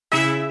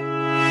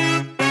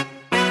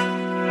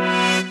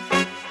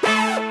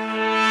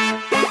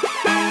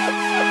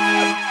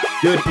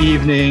Good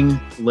evening,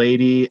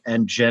 lady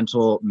and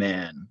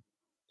gentleman.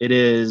 It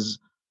is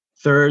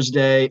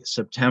Thursday,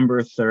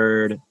 September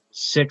 3rd,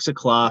 6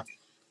 o'clock.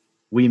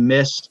 We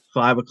missed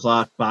 5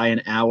 o'clock by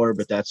an hour,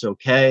 but that's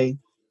okay.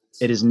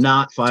 It is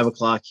not 5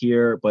 o'clock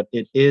here, but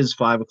it is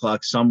 5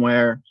 o'clock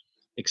somewhere.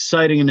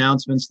 Exciting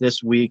announcements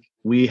this week.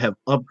 We have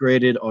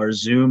upgraded our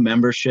Zoom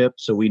membership,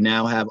 so we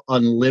now have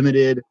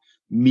unlimited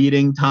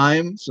meeting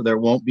time, so there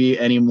won't be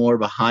any more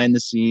behind the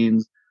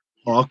scenes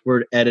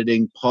awkward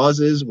editing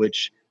pauses,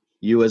 which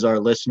you as our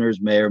listeners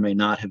may or may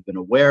not have been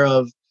aware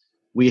of.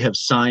 We have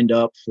signed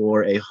up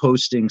for a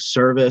hosting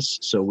service,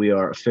 so we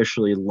are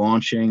officially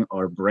launching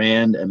our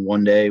brand, and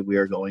one day we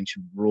are going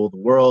to rule the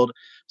world.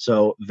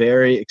 So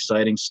very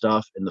exciting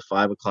stuff in the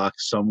 5 o'clock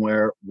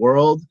somewhere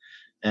world,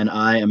 and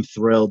I am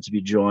thrilled to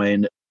be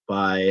joined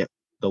by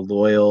the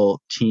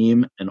loyal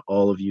team and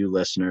all of you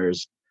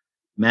listeners.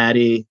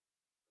 Maddie,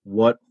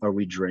 what are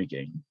we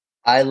drinking?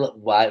 I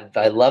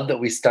love that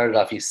we started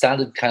off. You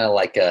sounded kind of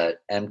like a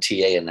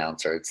MTA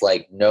announcer. It's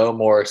like no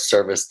more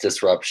service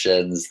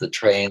disruptions. The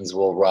trains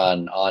will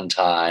run on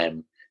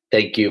time.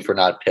 Thank you for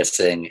not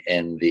pissing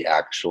in the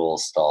actual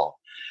stall.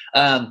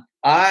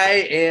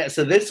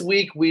 So this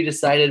week we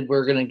decided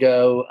we're going to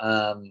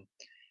go.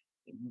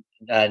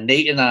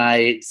 Nate and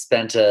I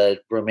spent a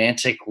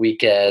romantic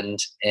weekend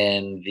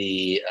in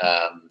the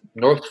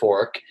North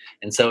Fork.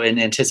 And so in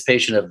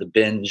anticipation of the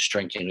binge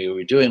drinking we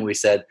were doing, we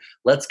said,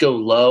 let's go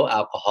low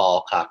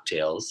alcohol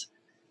cocktails.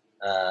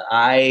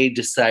 I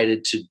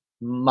decided to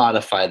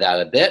modify that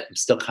a bit. I'm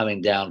still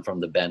coming down from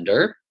the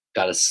bender.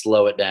 Got to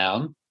slow it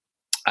down.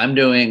 I'm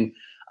doing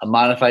a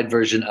modified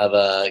version of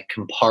a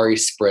Campari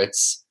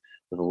spritz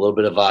with a little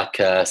bit of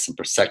vodka, some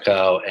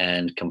Prosecco,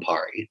 and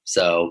Campari.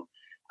 So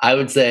I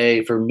would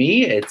say for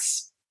me,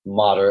 it's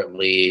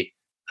moderately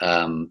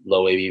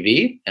low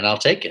ABV, and I'll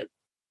take it.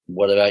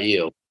 What about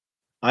you?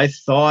 I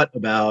thought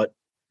about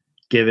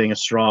giving a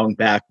strong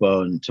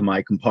backbone to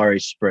my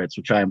Campari Spritz,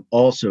 which I am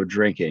also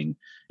drinking.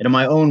 And in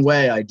my own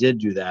way, I did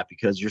do that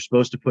because you're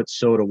supposed to put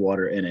soda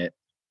water in it.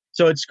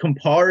 So it's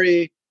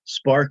Campari,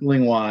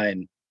 sparkling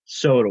wine,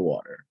 soda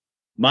water.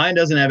 Mine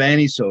doesn't have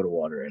any soda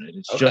water in it.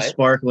 It's just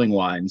sparkling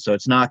wine, so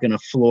it's not going to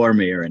floor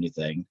me or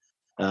anything.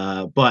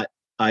 But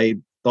I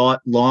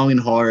thought long and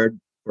hard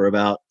for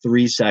about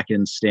 3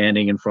 seconds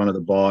standing in front of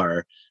the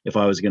bar if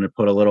I was going to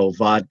put a little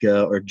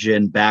vodka or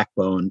gin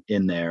backbone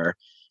in there.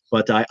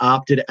 But I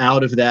opted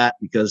out of that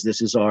because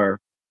this is our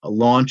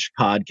launch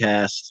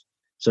podcast.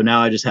 So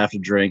now I just have to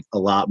drink a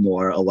lot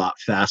more, a lot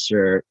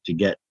faster to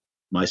get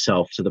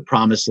myself to the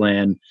promised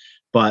land.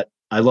 But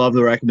I love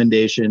the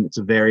recommendation. It's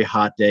a very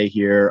hot day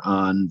here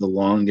on the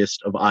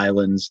longest of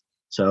islands.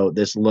 So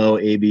this low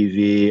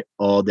ABV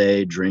all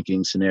day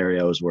drinking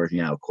scenario is working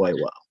out quite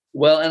well.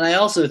 Well, and I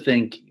also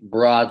think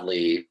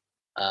broadly,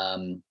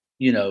 Campari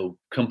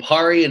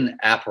and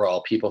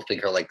Aperol, people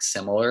think are like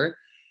similar.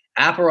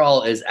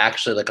 Aperol is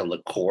actually like a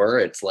liqueur.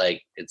 It's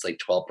like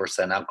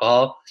 12%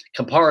 alcohol.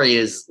 Campari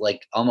is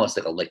like almost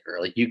like a liquor.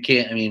 Like you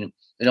can't, in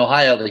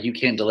Ohio, like you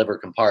can't deliver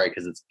Campari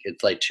because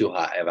it's like too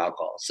high of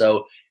alcohol.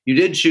 So you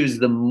did choose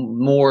the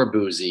more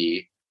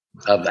boozy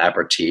of the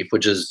aperitif,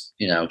 which is,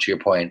 to your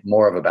point,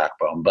 more of a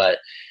backbone. But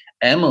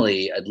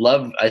Emily,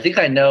 I think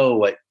I know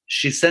what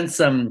she sent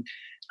some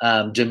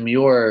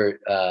demure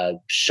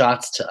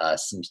shots to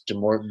us, some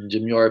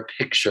demure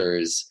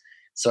pictures.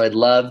 So I'd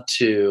love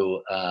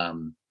to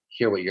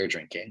hear what you're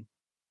drinking.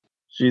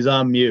 She's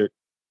on mute.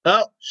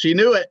 Oh, she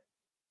knew it.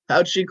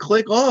 How'd she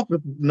click off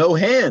with no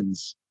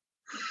hands?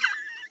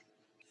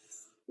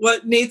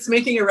 What Nate's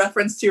making a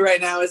reference to right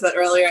now is that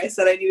earlier I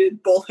said I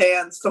needed both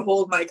hands to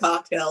hold my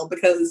cocktail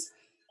because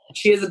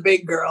she is a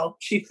big girl.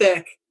 She's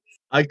thick.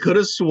 I could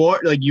have sworn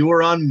like you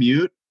were on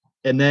mute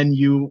and then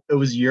it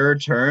was your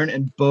turn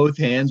and both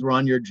hands were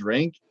on your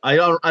drink. I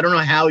don't know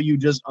how you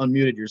just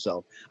unmuted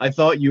yourself. I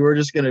thought you were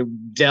just going to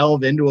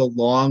delve into a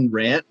long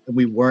rant and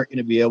we weren't going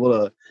to be able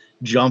to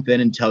jump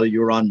in and tell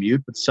you were on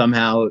mute, but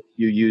somehow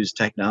you used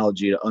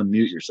technology to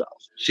unmute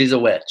yourself. She's a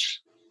witch.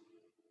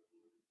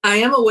 I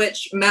am a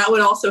witch. Matt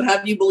would also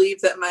have you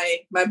believe that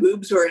my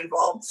boobs were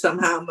involved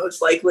somehow,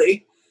 most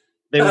likely.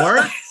 They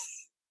weren't?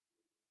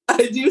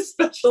 I do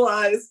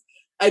specialize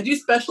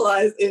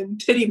in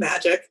titty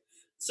magic.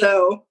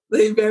 So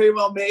they very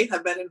well may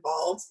have been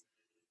involved.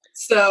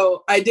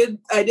 So I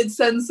did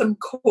send some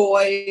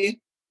coy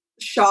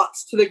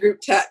shots to the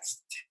group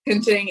text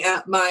hinting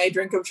at my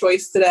drink of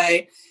choice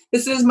today.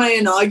 This is my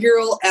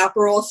inaugural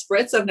Aperol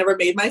Spritz. I've never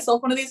made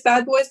myself one of these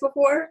bad boys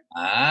before.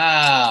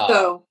 Wow.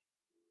 So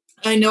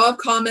I know I've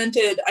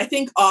commented, I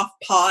think off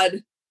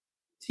pod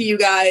to you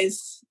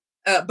guys,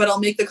 but I'll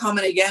make the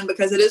comment again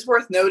because it is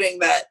worth noting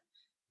that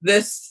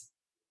this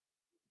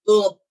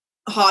little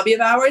hobby of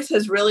ours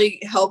has really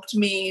helped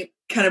me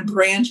kind of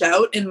branch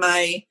out in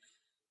my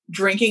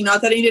drinking.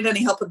 Not that I needed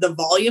any help with the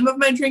volume of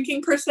my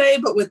drinking per se,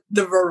 but with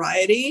the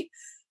variety.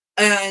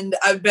 And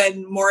I've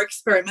been more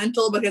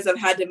experimental because I've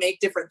had to make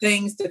different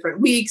things,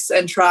 different weeks,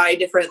 and try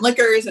different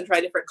liquors and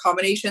try different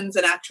combinations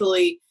and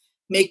actually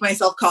make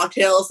myself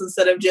cocktails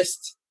instead of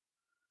just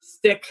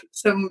stick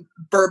some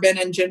bourbon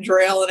and ginger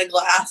ale in a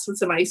glass with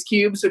some ice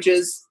cubes, which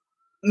is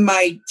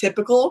my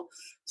typical.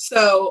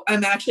 So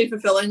I'm actually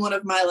fulfilling one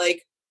of my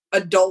like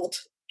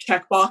adult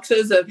check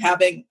boxes of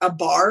having a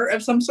bar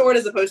of some sort,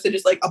 as opposed to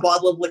just like a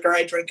bottle of liquor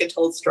I drink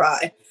until it's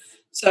dry.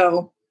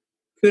 So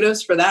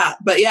kudos for that.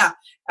 But yeah,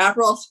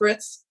 Aperol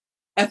Spritz,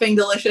 effing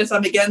delicious.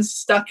 I'm again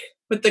stuck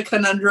with the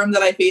conundrum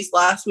that I faced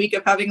last week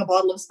of having a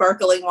bottle of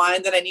sparkling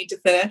wine that I need to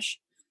finish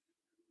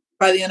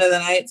by the end of the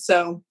night.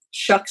 So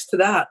shucks to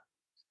that.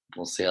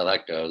 We'll see how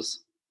that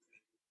goes.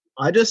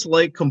 I just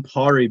like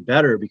Campari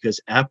better because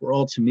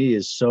Aperol to me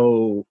is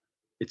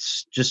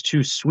it's just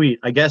too sweet.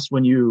 I guess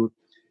when you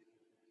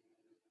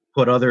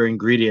put other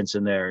ingredients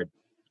in there, it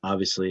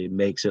obviously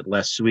makes it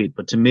less sweet.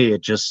 But to me,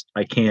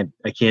 I can't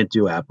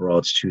do Aperol.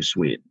 It's too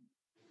sweet.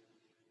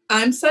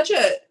 I'm such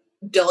a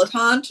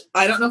dilettante.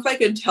 I don't know if I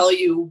could tell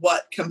you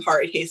what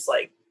Campari tastes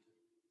like.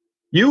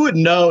 You would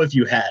know if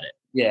you had it.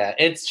 Yeah,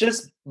 it's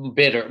just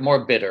bitter,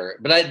 more bitter.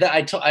 But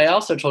I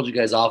also told you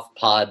guys off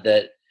pod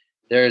that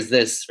there's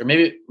this, or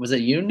maybe was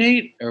it you,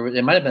 Nate, or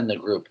it might have been the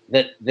group,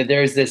 that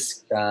there's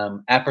this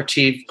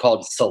aperitif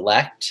called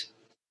Select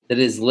that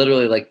is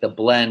literally like the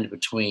blend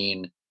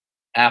between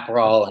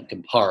Aperol and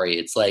Campari.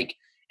 It's like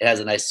it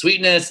has a nice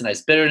sweetness, a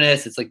nice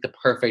bitterness. It's like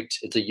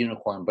it's a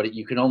unicorn, but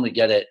you can only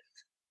get it.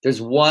 There's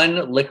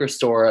one liquor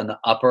store on the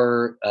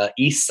upper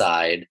east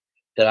side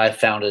that I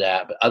found it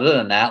at, but other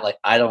than that, like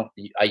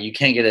you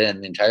can't get it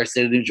in the entire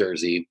state of New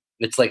Jersey.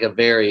 It's like a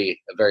very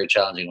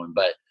challenging one,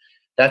 but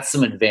that's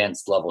some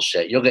advanced level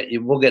shit.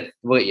 We'll get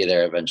you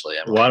there eventually.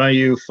 Why don't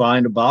you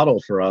find a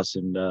bottle for us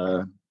and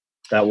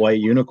that white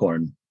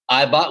unicorn?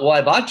 I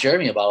bought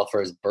Jeremy a bottle for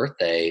his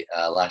birthday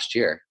last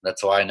year.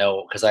 That's why I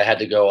know, because I had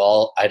to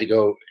go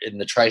in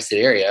the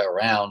tri-state area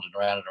around and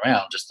around and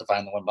around just to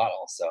find the one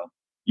bottle. So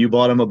you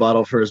bought him a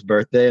bottle for his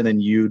birthday and then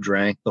you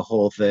drank the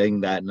whole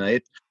thing that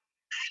night.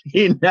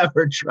 He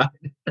never tried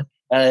it.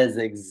 That is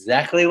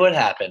exactly what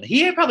happened.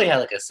 He probably had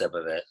like a sip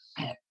of it.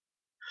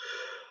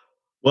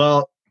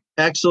 Well,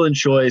 excellent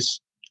choice.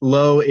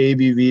 Low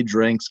ABV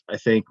drinks, I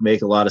think,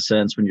 make a lot of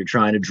sense when you're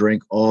trying to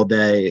drink all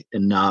day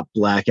and not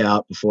black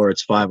out before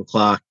it's 5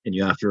 o'clock and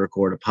you have to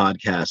record a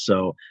podcast.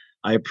 So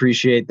I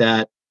appreciate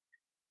that.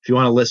 If you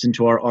want to listen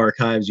to our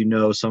archives,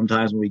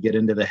 sometimes when we get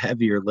into the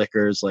heavier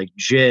liquors like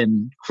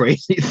gin,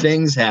 crazy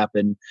things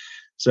happen.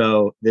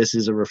 So this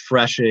is a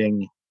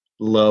refreshing,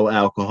 low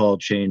alcohol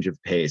change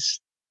of pace.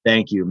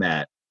 Thank you,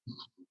 Matt.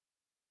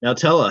 Now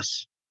tell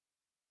us,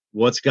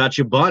 what's got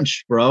you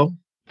bunched, bro?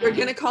 We're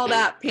going to call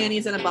that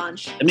panties in a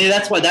bunch. I mean,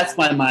 that's my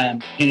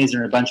panties are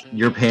in a bunch.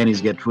 Your panties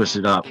get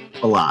twisted up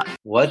a lot.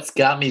 What's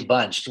got me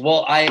bunched?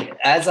 Well,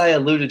 as I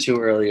alluded to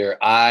earlier,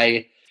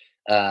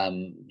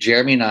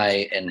 Jeremy and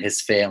I and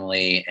his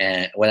family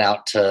went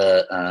out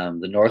to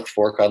the North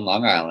Fork on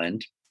Long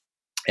Island,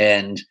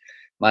 and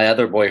my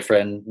other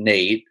boyfriend,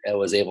 Nate,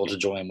 was able to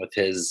join with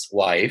his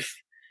wife.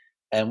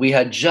 And we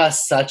had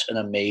just such an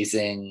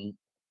amazing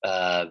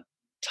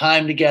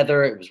time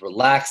together. It was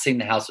relaxing.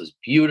 The house was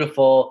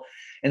beautiful.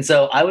 And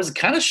so I was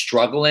kind of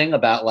struggling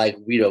about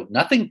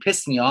nothing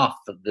pissed me off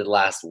the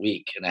last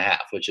week and a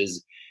half, which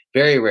is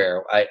very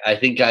rare. I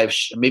think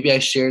maybe I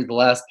shared the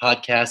last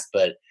podcast,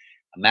 but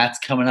Matt's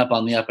coming up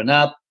on the up and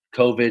up.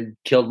 COVID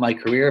killed my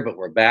career, but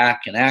we're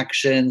back in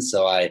action.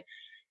 So I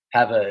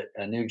have a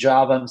new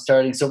job I'm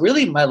starting. So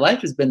really my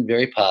life has been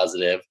very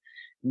positive,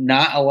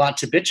 not a lot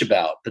to bitch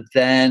about. But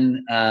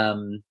then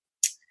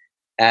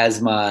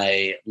as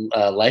my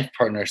life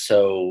partner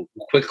so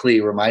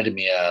quickly reminded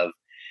me of,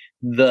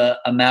 the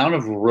amount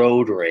of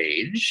road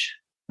rage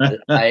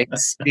that I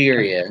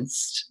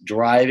experienced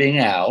driving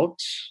out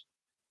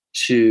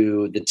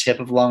to the tip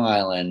of Long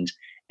Island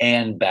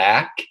and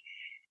back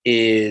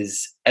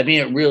is, I mean,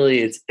 it really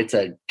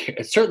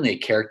it's certainly a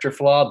character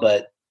flaw,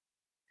 and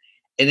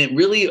it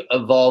really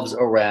evolves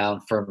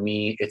around, for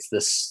me, it's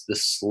the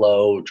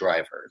slow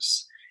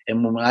drivers.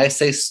 And when I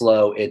say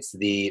slow, it's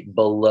the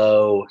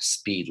below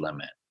speed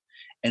limit.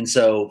 And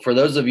so for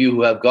those of you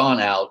who have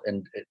gone out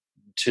and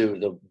to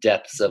the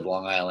depths of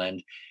Long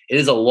Island, it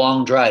is a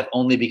long drive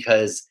only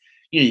because,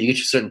 you get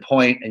to a certain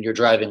point and you're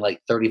driving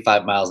like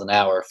 35 miles an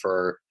hour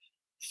for,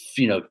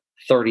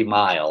 30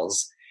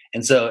 miles.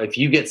 And so if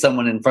you get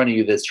someone in front of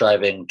you that's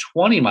driving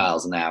 20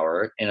 miles an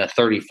hour in a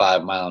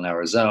 35 mile an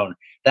hour zone,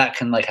 that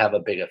can like have a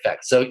big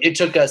effect. So it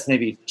took us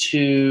maybe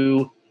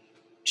 2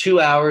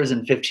 hours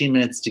and 15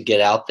 minutes to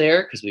get out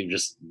there because it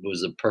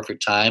was a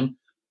perfect time.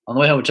 On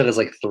the way home, it took us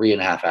like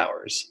 3.5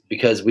 hours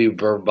because we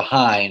were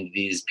behind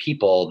these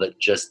people that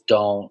just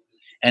don't.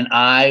 And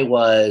I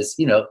was,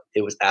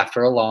 it was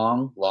after a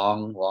long,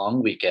 long,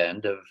 long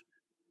weekend of,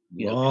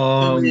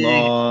 long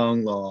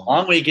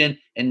weekend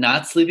and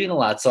not sleeping a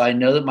lot. So I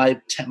know that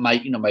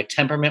my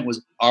temperament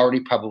was already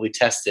probably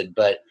tested,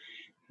 but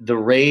the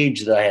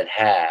rage that I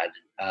had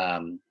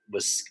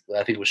was,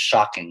 I think, was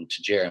shocking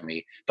to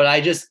Jeremy. But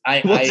yeah.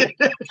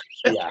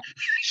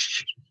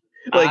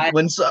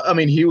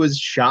 He was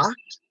shocked.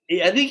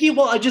 I think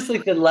I just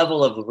like the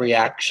level of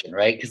reaction,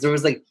 right? Because there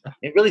was it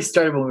really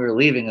started when we were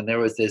leaving, and there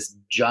was this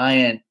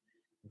giant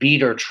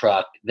beater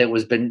truck that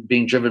was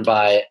being driven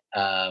by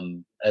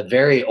a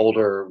very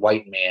older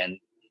white man.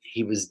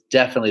 He was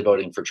definitely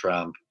voting for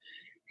Trump.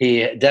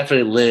 He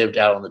definitely lived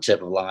out on the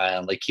tip of Long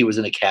Island. Like he was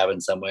in a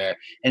cabin somewhere.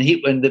 And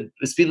when the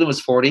speed limit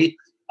was 40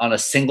 on a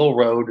single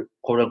road,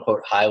 quote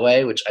unquote,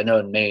 highway, which I know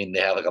in Maine, they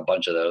have like a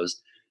bunch of those.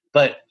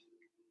 But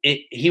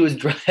it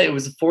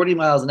was 40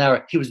 miles an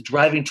hour. He was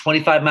driving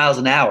 25 miles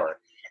an hour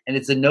and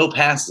it's a no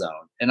pass zone.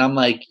 And I'm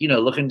like,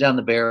 looking down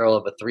the barrel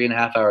of a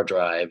 3.5-hour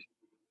drive.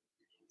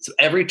 So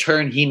every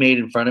turn he made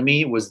in front of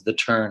me was the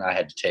turn I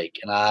had to take.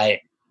 And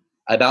I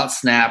about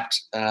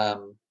snapped.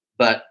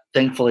 But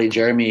thankfully,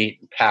 Jeremy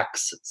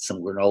packs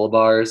some granola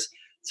bars.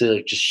 So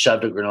like just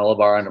shoved a granola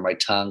bar under my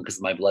tongue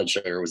because my blood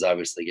sugar was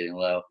obviously getting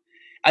low.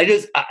 I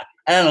don't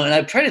know. And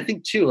I'm trying to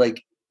think too,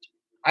 like,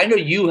 I know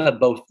you have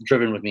both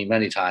driven with me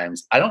many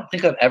times. I don't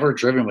think I've ever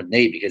driven with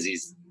Nate because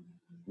he's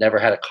never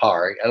had a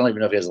car. I don't even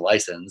know if he has a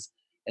license.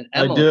 And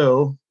Emily, I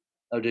do.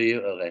 Oh, do you?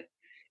 Okay.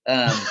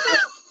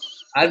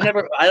 I've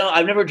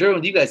never driven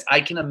with you guys. I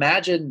can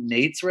imagine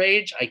Nate's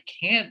rage. I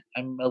can't.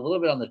 I'm a little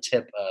bit on the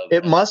tip of.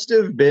 It must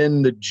have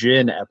been the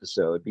gin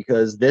episode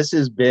because this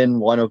has been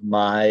one of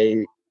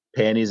my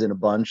panties in a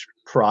bunch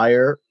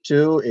prior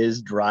to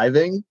is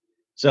driving.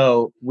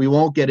 So we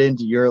won't get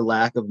into your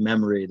lack of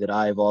memory that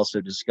I have also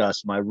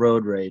discussed my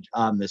road rage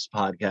on this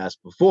podcast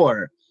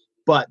before.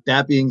 But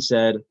that being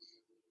said,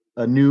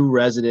 a new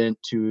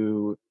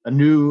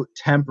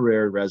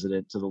temporary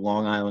resident to the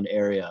Long Island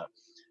area.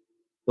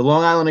 The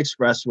Long Island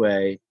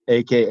Expressway,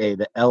 aka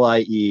the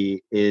LIE,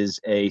 is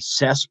a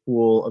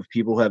cesspool of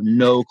people who have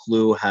no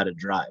clue how to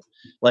drive.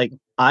 Like,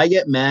 I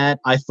get mad.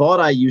 I thought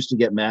I used to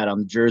get mad on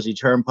the Jersey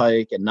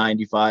Turnpike at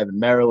 95 in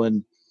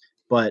Maryland,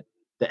 but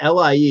the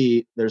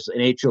LIE, there's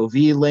an HOV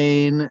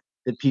lane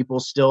that people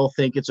still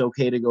think it's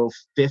okay to go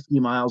 50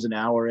 miles an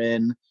hour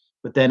in,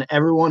 but then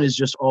everyone is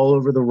just all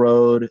over the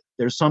road.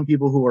 There's some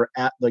people who are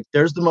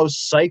there's the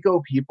most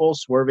psycho people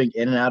swerving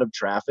in and out of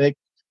traffic.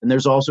 And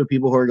there's also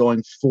people who are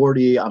going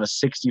 40 on a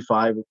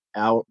 65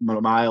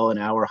 mile an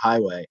hour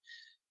highway.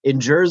 In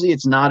Jersey,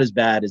 it's not as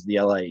bad as the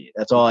LIE.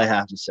 That's all I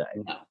have to say.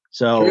 No.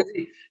 So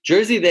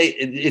Jersey,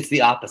 it's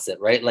the opposite,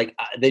 right? Like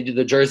they do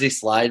the Jersey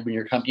slide when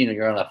you're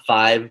you're on a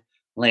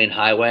 5-lane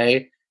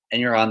highway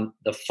and you're on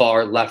the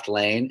far left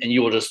lane and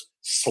you will just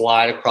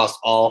slide across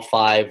all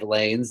 5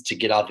 lanes to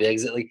get off the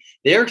exit. Like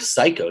they're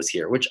psychos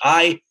here, which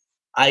I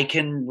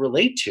can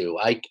relate to.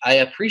 I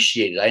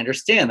appreciate it. I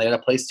understand they got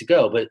a place to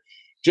go, but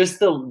just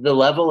the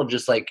level of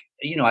just like,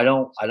 I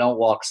don't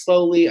walk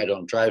slowly. I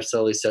don't drive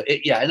slowly. So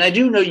and I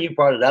do know you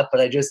brought it up,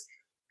 but I just,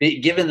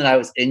 given that I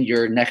was in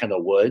your neck of the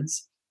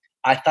woods,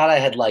 I thought I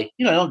had I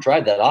don't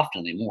drive that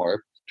often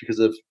anymore because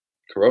of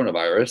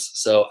coronavirus.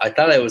 So I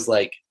thought I was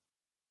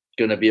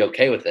going to be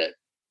okay with it.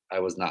 I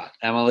was not.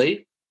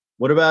 Emily?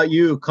 What about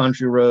you?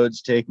 Country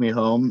roads take me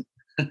home.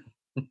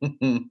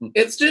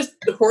 It's just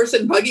horse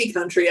and buggy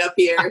country up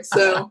here.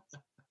 So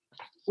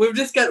we've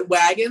just got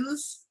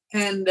wagons.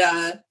 And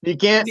you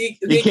can't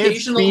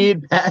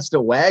speed past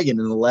a wagon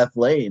in the left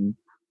lane.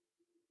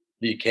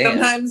 You can.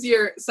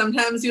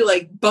 Sometimes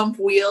you bump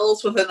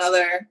wheels with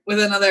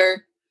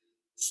another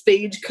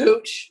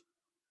stagecoach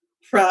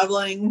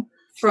traveling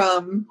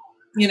from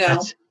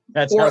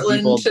that's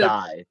Portland how people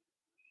die.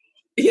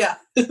 Yeah,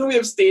 we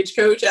have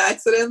stagecoach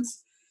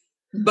accidents,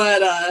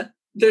 but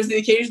there's the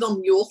occasional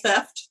mule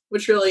theft,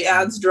 which really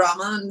adds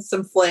drama and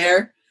some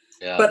flair.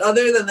 Yeah. But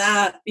other than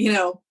that,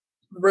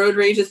 road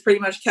rage is pretty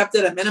much kept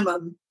at a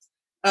minimum,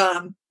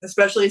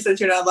 especially since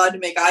you're not allowed to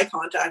make eye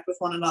contact with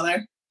one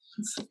another.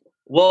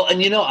 Well, and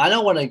I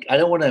don't want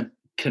to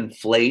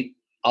conflate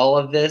all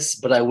of this,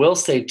 but I will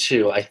say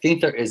too, I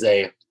think there is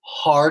a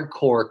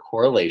hardcore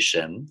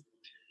correlation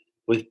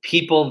with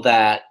people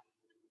that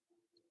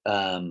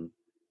don't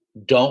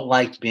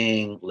like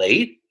being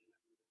late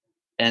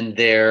and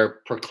their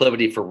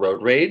proclivity for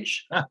road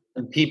rage,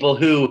 and people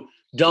who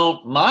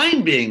don't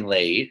mind being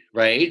late,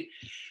 right?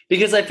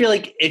 Because I feel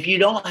like if you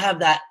don't have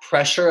that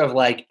pressure of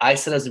I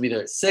said I was going to be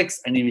there at 6,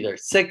 I need to be there at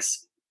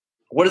 6.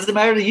 What does it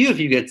matter to you if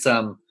you get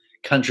some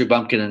country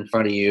bumpkin in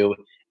front of you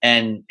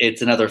and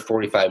it's another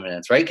 45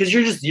 minutes, right? Because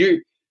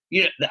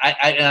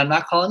and I'm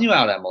not calling you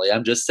out, Emily.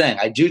 I'm just saying,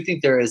 I do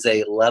think there is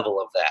a level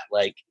of that.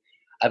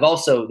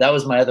 That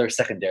was my other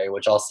secondary,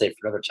 which I'll say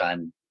for another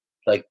time.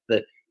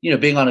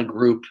 Being on a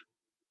group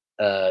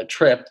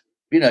trip,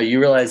 you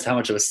realize how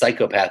much of a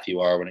psychopath you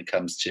are when it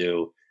comes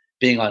to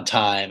being on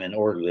time and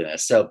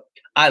orderliness. So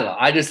I don't know.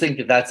 I just think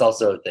that that's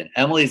also a thing.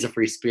 Emily's a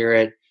free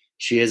spirit.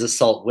 She is a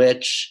salt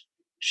witch.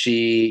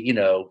 She,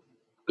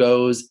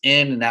 goes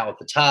in and out with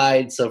the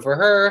tide. So for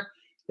her,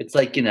 it's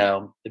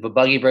if a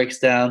buggy breaks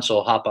down,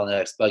 she'll hop on the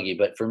next buggy.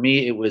 But for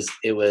me, it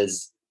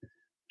was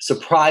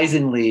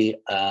surprisingly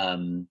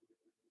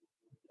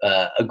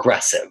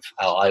aggressive.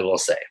 I will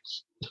say.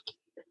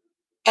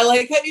 I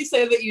like how you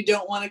say that you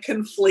don't want to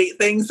conflate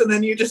things and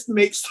then you just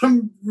make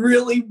some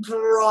really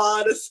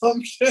broad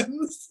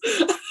assumptions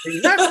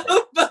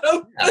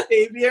about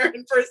behavior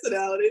and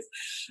personalities.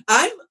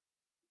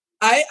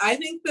 I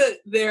think that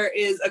there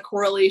is a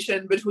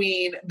correlation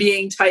between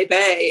being type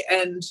A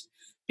and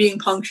being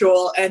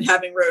punctual and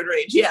having road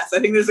rage. Yes, I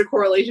think there's a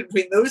correlation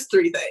between those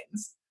three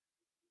things.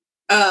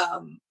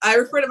 I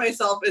refer to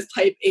myself as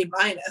type A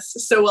minus.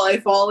 So while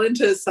I fall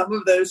into some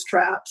of those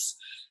traps,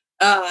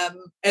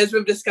 as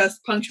we've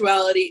discussed,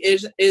 punctuality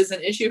is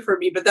an issue for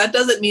me, but that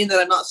doesn't mean that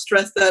I'm not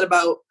stressed out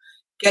about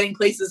getting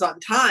places on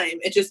time.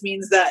 It just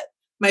means that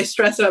my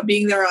stress about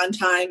being there on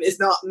time is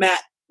not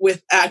met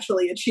with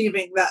actually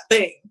achieving that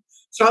thing.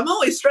 So I'm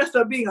always stressed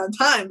about being on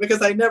time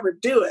because I never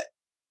do it.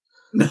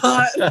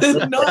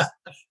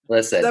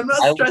 Listen, I'm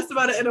not stressed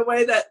about it in a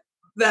way that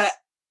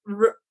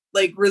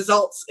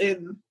results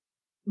in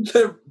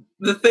the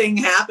thing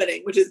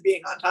happening, which is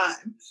being on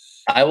time.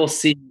 I'll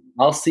see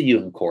you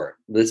in court.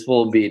 This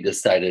will be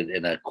decided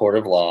in a court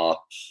of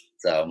law.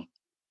 So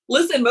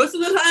listen, most of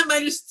the time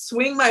I just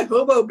swing my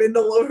hobo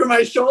bindle over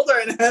my shoulder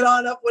and head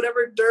on up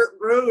whatever dirt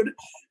road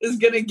is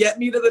going to get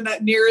me to the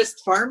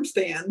nearest farm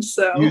stand.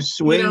 So you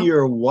swing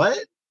your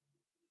what?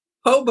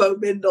 Hobo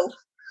bindle.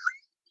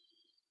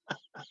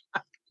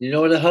 You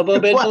know what a hobo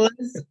bindle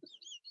is?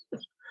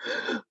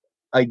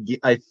 I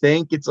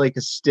think it's like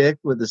a stick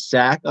with a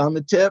sack on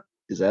the tip.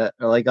 Is that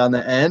like on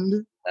the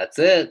end? That's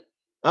it.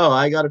 Oh,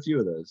 I got a few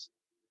of those.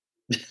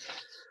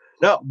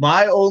 No,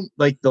 my own,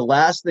 like the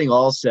last thing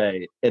I'll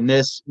say, and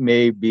this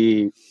may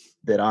be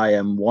that I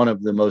am one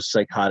of the most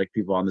psychotic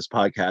people on this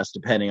podcast,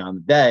 depending on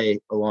the day,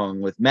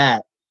 along with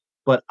Matt,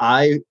 but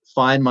I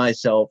find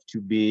myself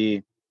to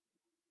be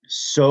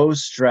so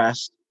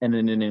stressed and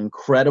in an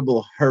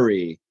incredible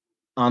hurry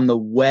on the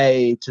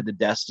way to the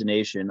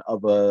destination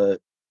of a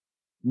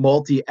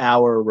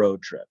multi-hour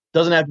road trip.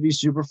 Doesn't have to be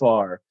super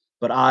far,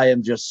 but I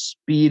am just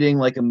speeding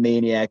like a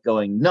maniac,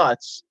 going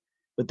nuts.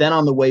 But then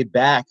on the way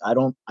back,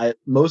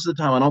 most of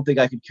the time I don't think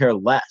I could care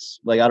less.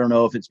 Like, I don't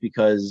know if it's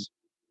because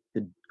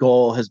the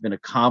goal has been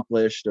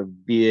accomplished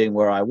of being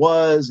where I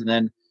was. And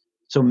then,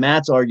 so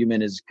Matt's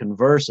argument is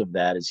converse of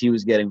that, is he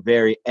was getting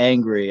very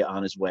angry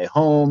on his way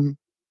home.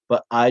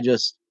 But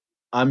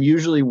I'm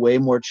usually way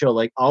more chill.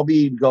 Like, I'll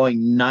be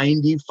going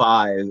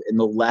 95 in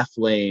the left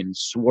lane,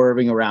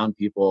 swerving around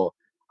people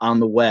on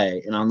the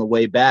way. And on the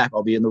way back,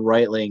 I'll be in the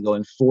right lane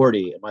going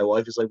 40. And my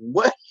wife is like,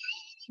 what?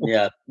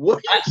 Yeah.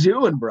 What are you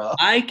doing, bro?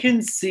 I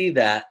can see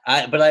that.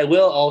 But I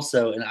will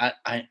also, and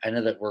I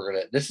know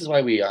that this is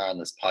why we are on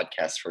this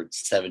podcast for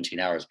 17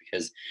 hours,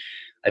 because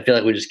I feel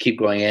like we just keep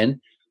going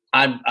in.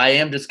 I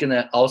am just going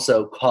to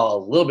also call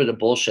a little bit of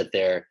bullshit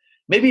there.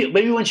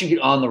 Maybe once you get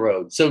on the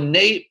road. So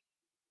Nate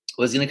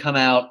was going to come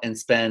out and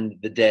spend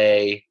the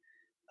day.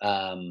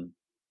 I'm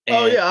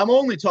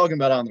only talking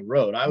about on the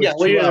road. I was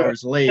 2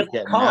 hours late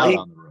getting out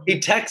on the road. He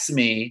texts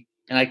me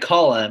and I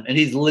call him and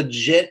he's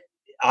legit.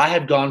 I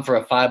have gone for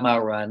a 5-mile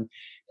run.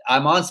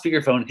 I'm on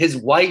speakerphone. His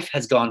wife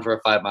has gone for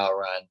a 5-mile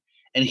run,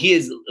 and he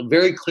is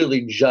very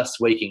clearly just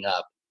waking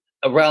up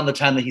around the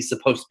time that he's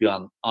supposed to be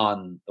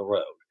on the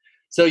road.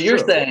 So you're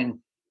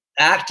saying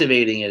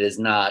activating it is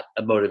not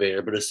a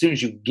motivator, but as soon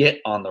as you get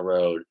on the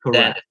road,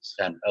 correct.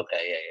 Then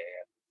okay, yeah.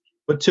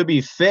 But to be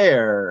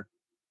fair,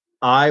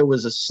 I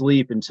was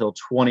asleep until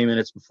 20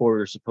 minutes before we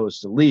were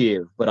supposed to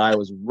leave, but I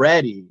was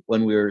ready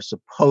when we were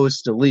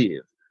supposed to leave.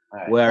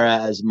 Right.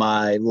 Whereas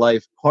my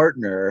life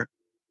partner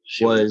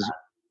was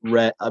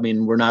I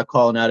mean, we're not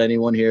calling out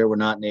anyone here. We're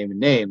not naming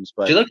names,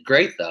 but she looked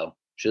great though.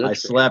 I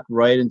slept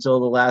right until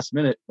the last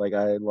minute, like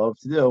I love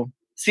to do.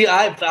 See,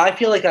 I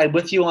feel like I'm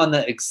with you on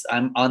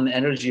I'm on the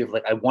energy of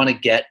like I want to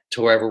get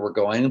to wherever we're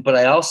going, but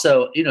I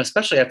also,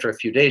 especially after a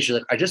few days, you're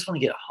like, I just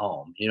want to get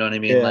home. You know what I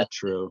mean? Yeah, like,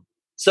 true.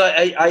 So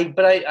I'm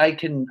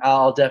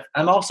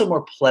also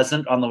more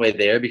pleasant on the way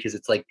there because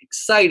it's like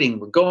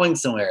exciting. We're going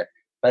somewhere.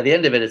 By the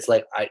end of it, it's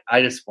like,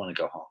 I just want to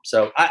go home.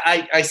 So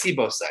I see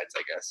both sides,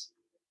 I guess.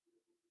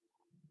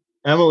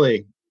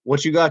 Emily,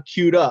 what you got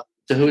queued up?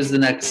 So who's the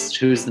next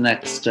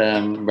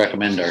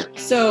recommender?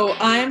 So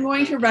I'm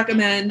going to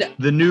recommend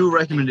the new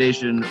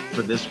recommendation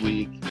for this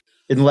week,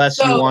 unless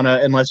you want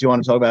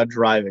to talk about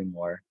driving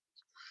more.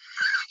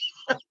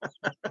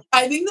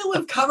 I think that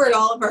we've covered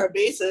all of our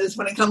bases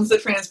when it comes to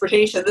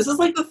transportation. This is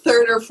like the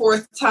third or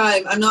fourth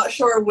time. I'm not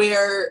sure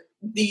where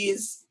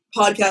these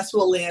podcasts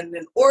will land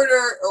in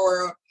order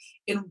or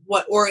in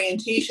what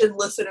orientation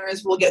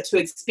listeners will get to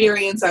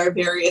experience our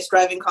various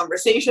driving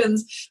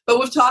conversations. But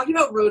we've talked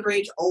about road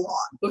rage a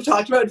lot. We've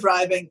talked about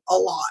driving a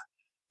lot.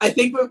 I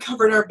think we've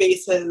covered our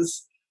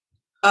bases.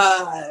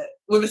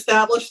 We've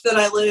established that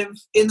I live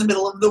in the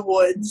middle of the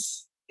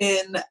woods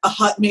in a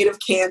hut made of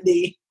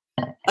candy.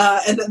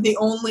 And then the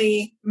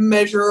only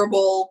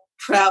measurable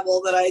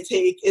travel that I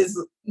take is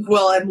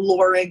while I'm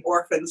luring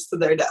orphans to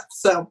their death.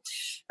 So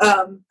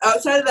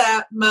outside of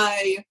that,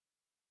 my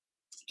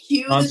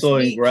cue Hansel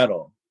and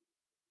Gretel.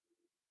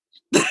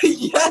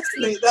 Yes,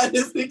 mate, that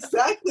is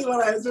exactly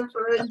what I was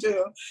referring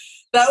to.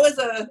 That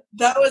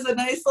was a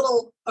nice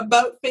little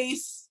about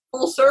face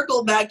full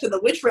circle back to the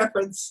witch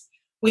reference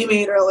we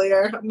made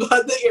earlier. I'm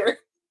glad that you're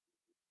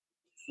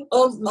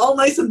all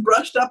nice and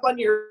brushed up on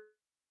your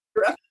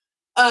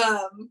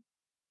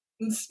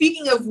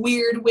speaking of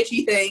weird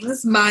witchy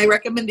things, my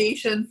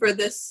recommendation for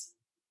this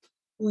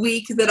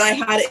week that I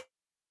had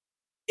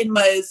in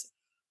was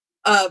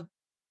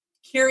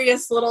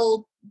curious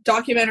little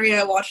documentary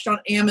I watched on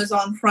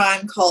Amazon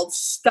Prime called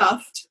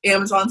Stuffed.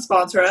 Amazon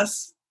sponsor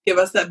us, give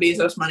us that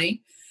Bezos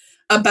money,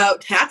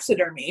 about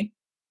taxidermy.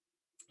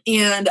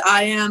 And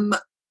I am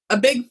a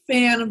big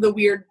fan of the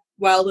Weird,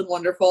 Wild, and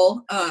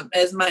Wonderful.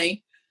 As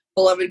my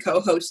beloved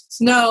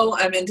co-hosts know,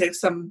 I'm into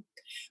some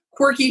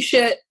quirky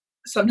shit,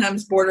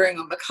 sometimes bordering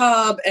on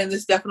macabre, and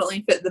this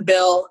definitely fit the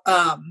bill.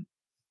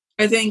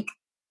 I think,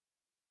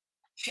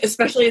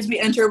 especially as we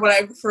enter what I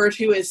refer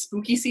to as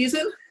spooky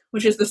season,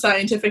 which is the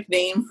scientific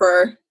name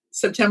for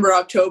September,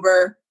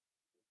 October,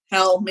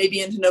 hell, maybe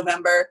into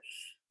November,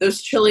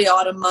 those chilly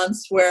autumn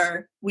months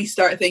where we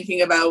start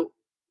thinking about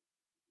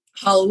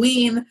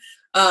Halloween.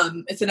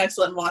 It's an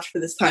excellent watch for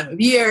this time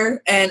of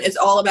year, and it's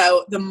all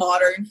about the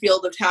modern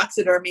field of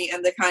taxidermy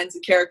and the kinds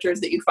of characters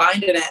that you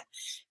find in it.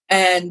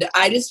 And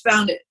I just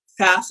found it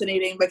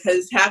fascinating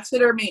because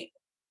taxidermy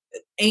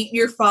ain't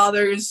your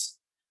father's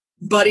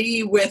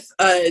buddy with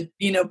a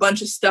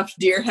bunch of stuffed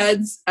deer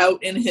heads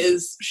out in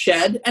his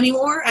shed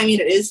anymore. I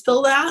mean, it is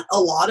still that. A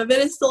lot of it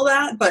is still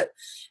that, but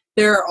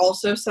there are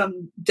also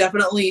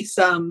definitely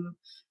some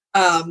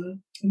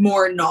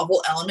more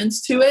novel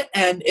elements to it,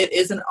 and it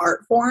is an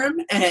art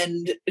form,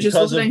 and just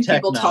listening to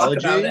people talk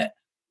about it.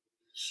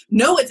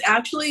 No, it's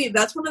actually,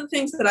 that's one of the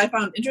things that I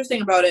found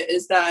interesting about it,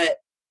 is that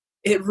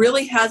it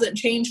really hasn't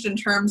changed in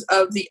terms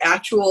of the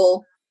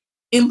actual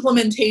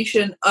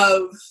implementation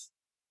of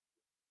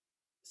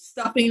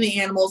stuffing the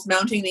animals,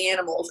 mounting the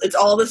animals. It's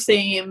all the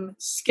same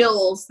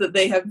skills that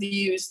they have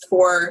used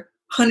for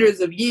hundreds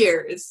of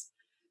years.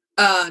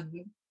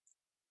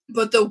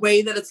 But the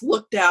way that it's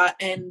looked at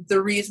and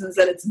the reasons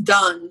that it's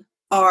done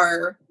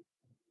are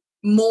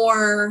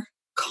more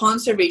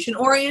conservation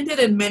oriented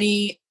in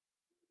many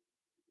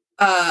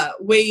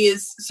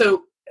ways.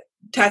 So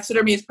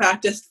taxidermy is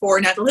practiced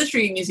for natural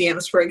history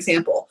museums, for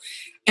example,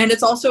 and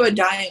it's also a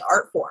dying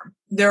art form.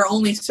 There are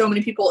only so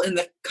many people in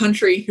the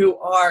country who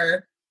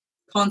are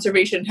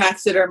conservation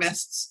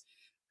taxidermists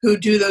who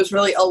do those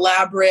really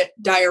elaborate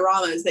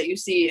dioramas that you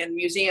see in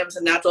museums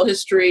and natural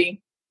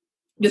history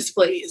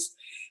displays.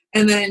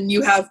 And then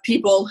you have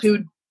people who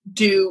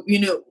do,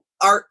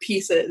 art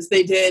pieces.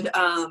 They did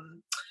a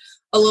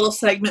little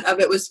segment of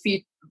it was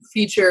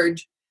featured.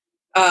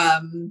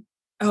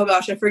 Oh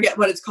gosh, I forget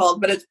what it's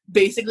called, but it's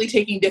basically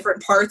taking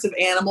different parts of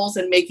animals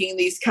and making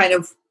these kind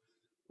of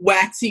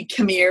waxy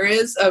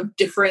chimeras of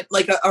different,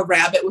 like a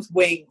rabbit with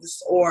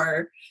wings,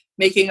 or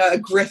making a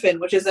griffin,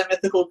 which is a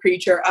mythical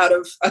creature, out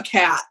of a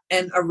cat,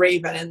 and a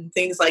raven and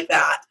things like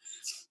that.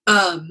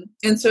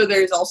 And so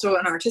there's also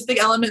an artistic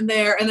element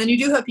there. And then you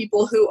do have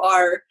people who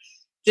are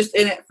just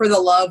in it for the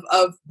love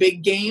of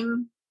big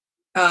game,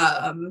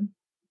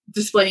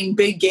 displaying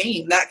big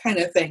game, that kind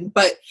of thing.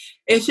 But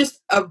it's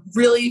just a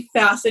really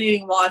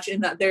fascinating watch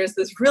in that there's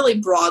this really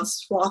broad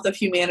swath of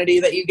humanity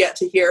that you get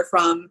to hear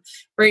from,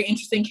 very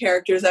interesting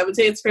characters. I would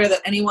say it's fair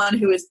that anyone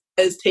who is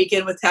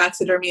taken with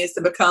taxidermy is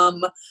to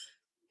become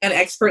an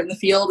expert in the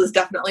field is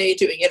definitely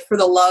doing it for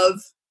the love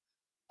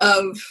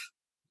of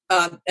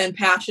and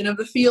passion of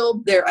the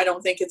field. I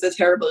don't think it's a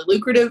terribly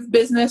lucrative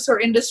business or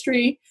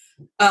industry.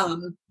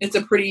 It's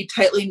a pretty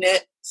tightly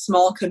knit,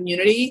 small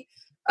community.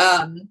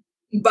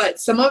 But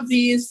some of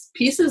these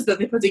pieces that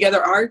they put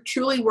together are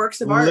truly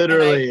works of art.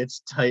 Literally, it's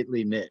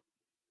tightly knit.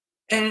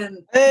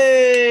 And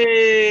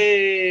hey,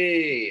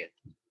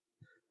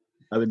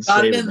 I've been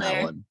saving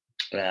that one.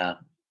 Yeah.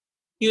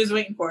 He was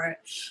waiting for it.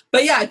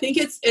 But yeah, I think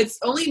it's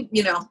only,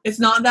 it's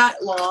not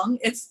that long.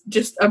 It's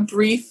just a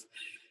brief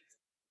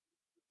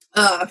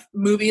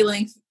movie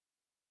length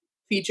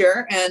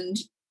feature, and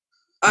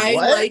I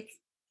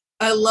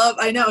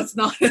know it's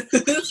not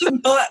it's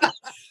not,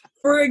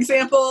 for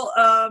example,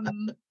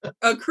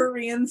 a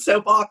Korean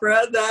soap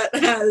opera that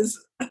has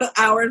an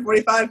hour and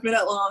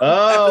 45-minute long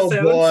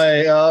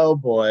episodes. Oh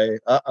boy.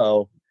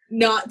 Uh-oh.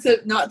 Not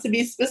to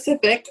be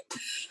specific.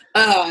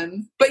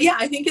 But yeah,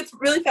 I think it's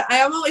really I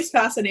am always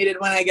fascinated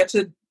when I get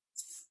to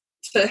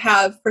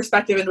have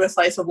perspective into a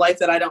slice of life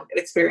that I don't get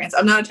experience.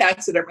 I'm not a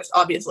taxidermist,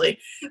 obviously.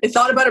 I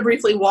thought about it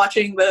briefly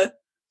watching the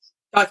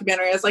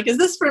documentary. I was like, is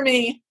this for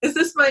me? Is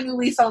this my new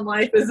lease on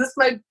life? Is this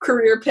my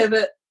career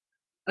pivot?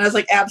 And I was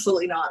like,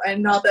 absolutely not.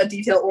 I'm not that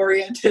detail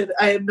oriented.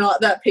 I am not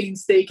that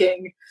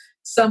painstaking.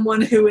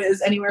 Someone who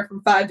is anywhere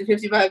from 5 to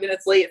 55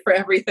 minutes late for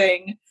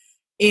everything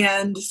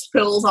and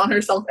spills on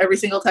herself every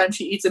single time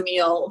she eats a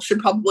meal should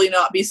probably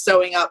not be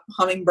sewing up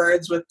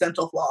hummingbirds with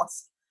dental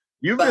floss.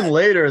 You've been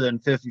later than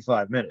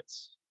 55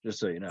 minutes, just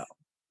so you know.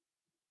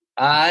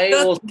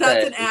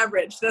 That's an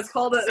average. That's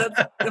called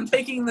I'm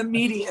taking the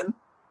median.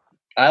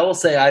 I will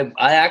say I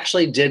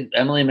actually did.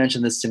 Emily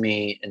mentioned this to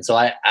me, and so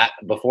I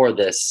before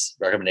this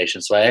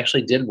recommendation, so I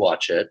actually did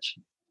watch it.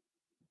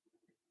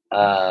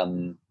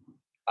 You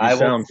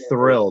sound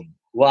thrilled.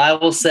 Well, I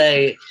will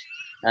say,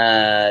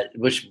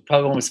 which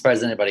probably won't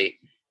surprise anybody.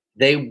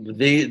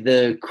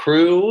 The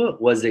crew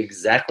was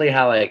exactly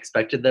how I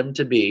expected them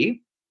to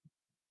be,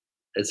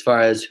 as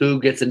far as who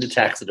gets into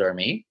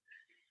taxidermy.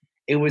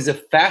 It was a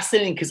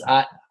fascinating, because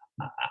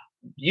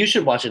you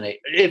should watch it.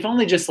 If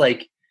only just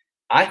like,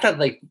 I thought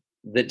like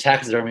the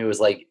taxidermy was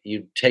like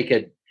you take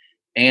an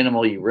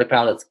animal, you rip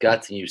out its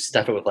guts, and you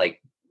stuff it with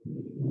like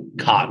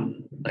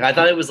cotton. Like I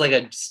thought it was like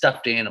a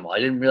stuffed animal. I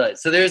didn't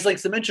realize. So there's like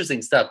some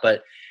interesting stuff,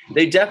 but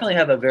they definitely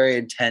have a very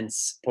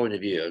intense point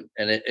of view,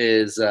 and it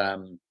is,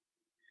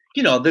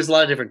 there's a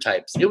lot of different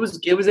types. It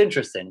was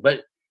interesting,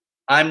 but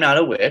I'm not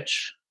a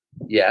witch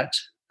yet,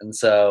 and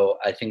so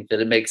I think that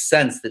it makes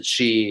sense that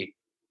she,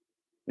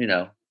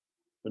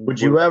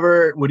 Would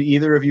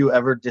either of you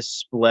ever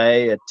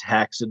display a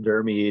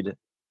taxidermied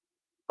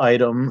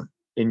item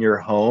in your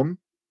home?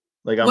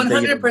 Like I'm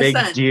thinking of big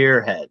 100%.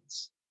 deer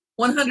heads.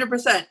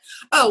 100%.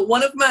 Oh,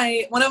 one of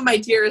my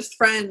dearest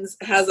friends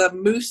has a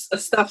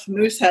stuffed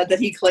moose head that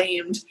he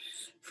claimed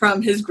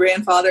from his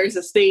grandfather's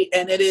estate,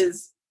 and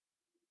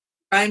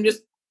I'm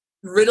just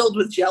riddled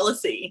with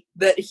jealousy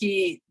that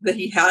he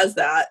has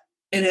that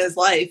in his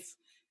life.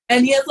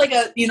 And he has like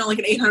an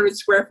 800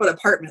 square foot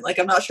apartment. Like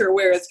I'm not sure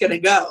where it's going to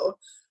go,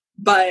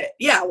 but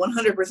yeah,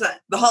 100%.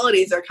 The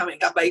holidays are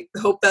coming up. I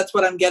hope that's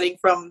what I'm getting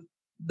from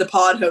the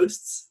pod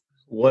hosts.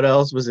 What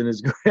else was in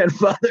his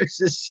grandfather's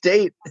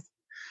estate?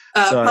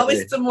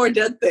 Probably some more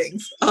dead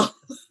things.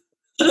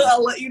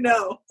 I'll let you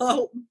know.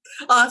 I'll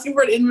ask him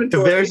for an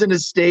inventory. If there's an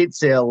estate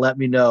sale, let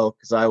me know,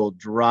 because I will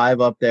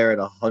drive up there at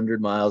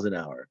 100 miles an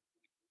hour.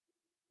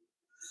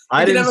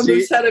 You can have a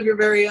moose head of your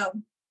very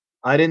own.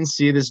 I didn't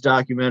see this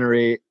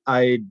documentary.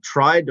 I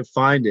tried to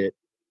find it.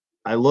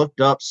 I looked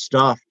up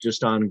stuff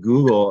just on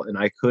Google, and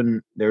I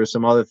couldn't. There were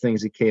some other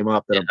things that came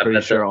up that I'm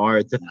pretty sure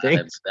aren't the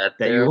things that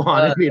you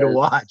wanted me to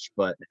watch.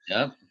 But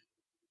yep.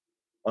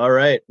 All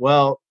right.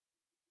 Well,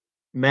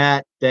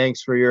 Matt,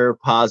 thanks for your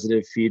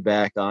positive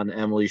feedback on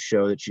Emily's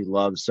show that she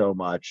loves so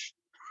much.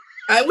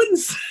 I wouldn't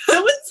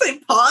say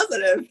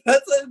positive.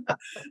 That's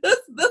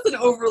an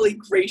overly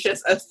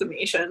gracious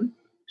estimation.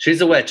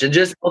 She's a witch. And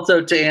just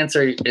also to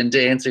answer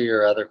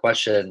your other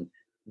question,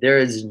 there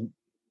is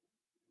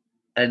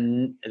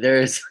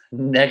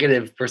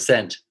negative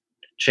 %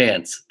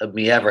 chance of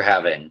me ever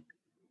having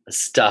a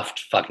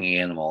stuffed fucking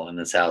animal in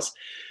this house.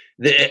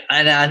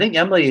 And I think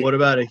Emily. What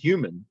about a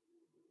human?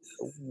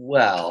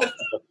 Well,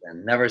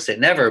 never say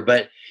never,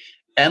 but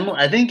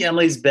I think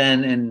Emily's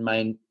been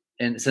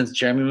since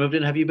Jeremy moved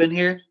in. Have you been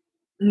here?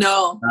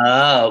 No.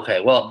 Oh, okay.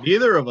 Well,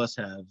 neither of us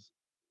have.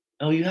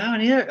 Oh, you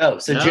haven't either? Oh,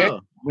 so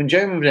no. When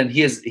Jeremy moved in,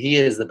 he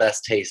is the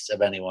best taste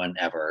of anyone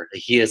ever.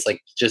 He is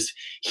like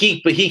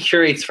but he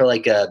curates for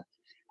like a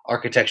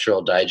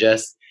Architectural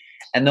Digest,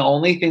 and the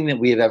only thing that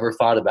we have ever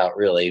thought about,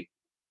 really,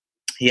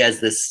 he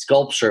has this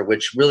sculpture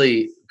which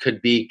really could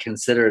be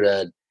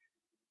considered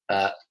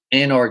a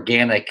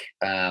inorganic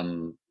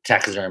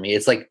taxidermy.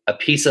 It's like a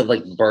piece of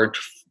like burnt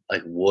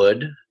like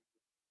wood,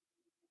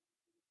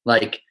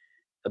 like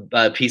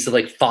a piece of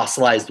like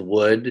fossilized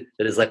wood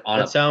that is like on.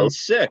 That sounds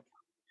sick.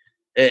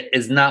 It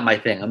is not my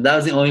thing. That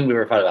was the only thing we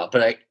ever thought about.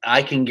 But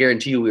I can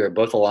guarantee you, we are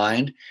both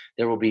aligned.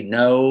 There will be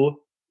no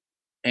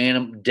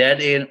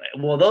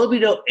there'll be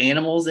no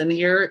animals in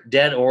here,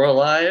 dead or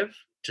alive,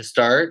 to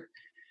start,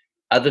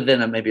 other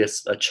than maybe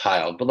a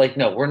child. But like,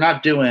 no, we're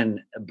not doing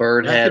a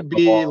bird head. That could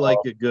be like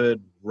a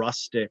good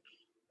rustic.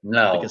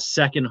 No, like a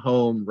second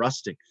home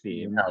rustic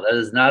theme. No, that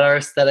is not our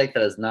aesthetic.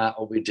 That is not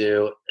what we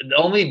do. The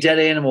only dead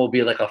animal will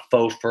be like a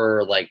faux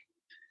fur, like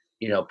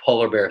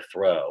polar bear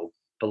throw.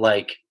 But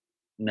like,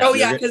 no. Oh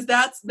yeah, because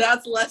that's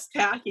less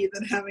tacky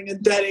than having a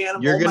dead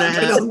animal. You're gonna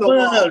have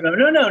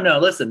no.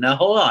 Listen, now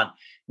hold on,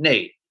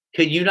 Nate.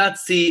 Could you not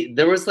see?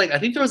 There was I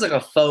think there was like a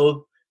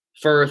faux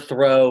fur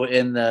throw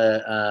in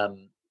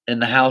the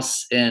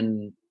house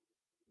in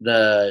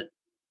the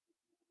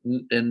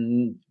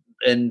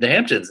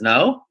Hamptons.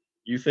 No.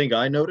 You think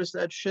I noticed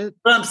that shit?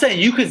 But I'm saying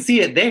you could see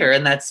it there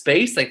in that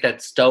space, like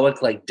that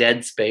stoic, like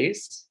dead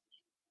space.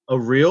 A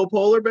real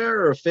polar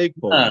bear or a fake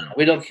polar bear?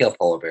 We don't kill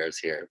polar bears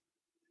here.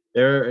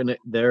 They're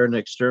an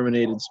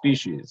exterminated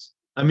species.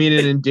 I mean,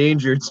 an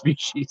endangered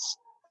species.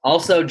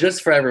 Also,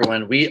 just for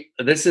everyone,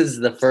 this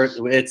is the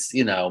first. It's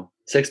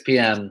 6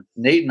 p.m.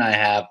 Nate and I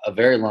have a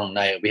very long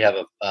night. We have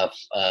a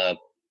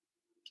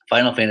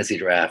Final Fantasy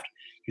draft.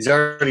 He's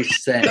already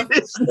saying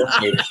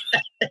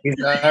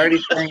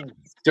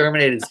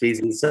exterminated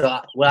species. So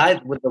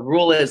what the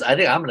rule is, I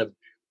think I'm going to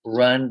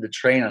run the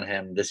train on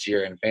him this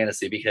year in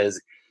fantasy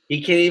because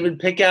he can't even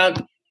pick out.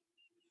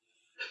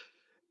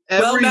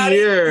 Every Maddie,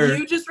 year.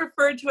 You just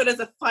referred to it as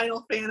a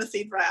Final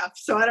Fantasy draft,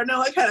 so I don't know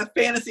what kind of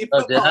fantasy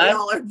football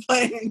y'all are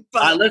playing.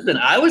 But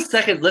I was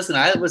second. Listen,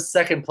 I was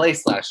second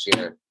place last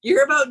year.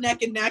 You're about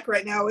neck and neck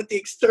right now with the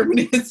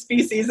exterminated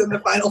species in the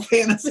Final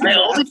Fantasy draft.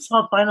 I always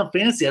saw Final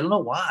Fantasy. I don't know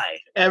why.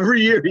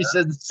 Every year he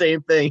says the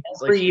same thing.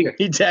 Every year.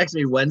 He texts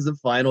me, when's the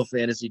Final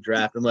Fantasy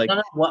draft? I'm like,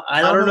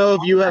 I don't know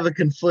if you have a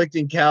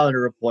conflicting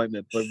calendar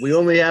appointment, but we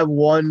only have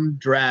one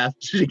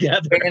draft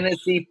together.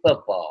 Fantasy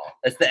football.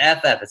 It's the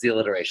FF. It's the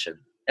alliteration.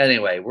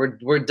 Anyway,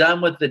 we're done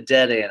with the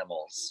dead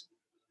animals.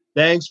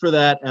 Thanks for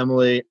that,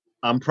 Emily.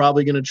 I'm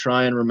probably going to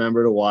try and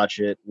remember to watch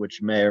it,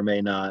 which may or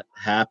may not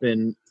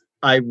happen.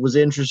 I was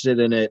interested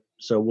in it,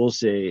 so we'll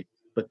see.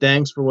 But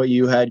thanks for what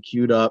you had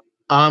queued up.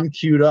 I'm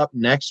queued up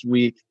next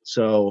week,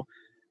 so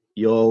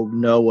you'll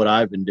know what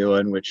I've been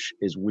doing, which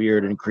is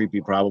weird and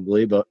creepy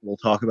probably, but we'll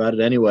talk about it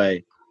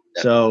anyway.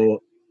 Definitely.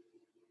 So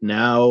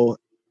now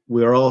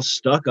we're all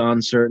stuck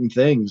on certain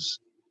things.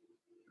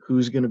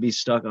 Who's going to be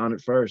stuck on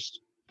it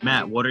first?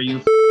 Matt, what are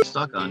you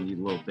stuck on, you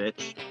little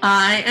bitch?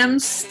 I am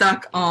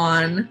stuck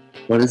on.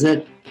 What is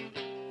it?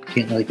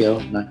 Can't let it go.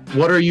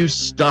 What are you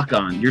stuck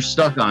on? You're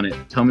stuck on it.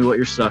 Tell me what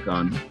you're stuck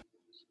on.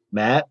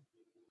 Matt?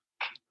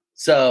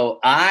 So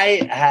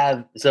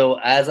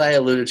as I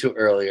alluded to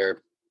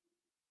earlier,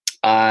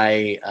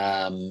 I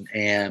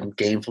am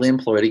gainfully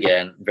employed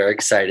again. Very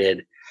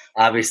excited.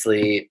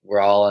 Obviously,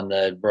 we're all in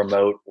the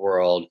remote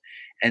world.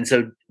 And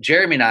so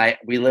Jeremy and I,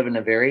 we live in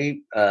a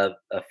very a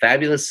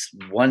fabulous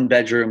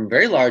one-bedroom,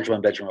 very large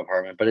one-bedroom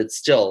apartment, but it's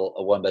still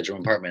a one-bedroom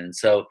apartment. And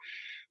so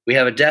we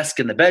have a desk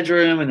in the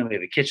bedroom, and then we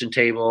have a kitchen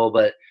table.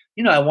 But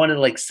I wanted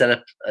to set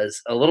up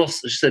as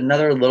just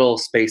another little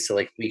space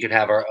so we could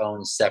have our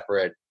own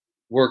separate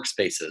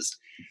workspaces.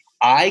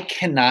 I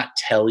cannot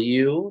tell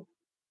you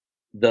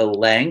the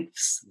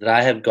lengths that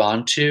I have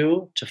gone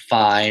to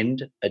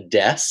find a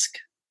desk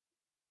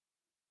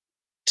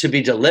to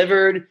be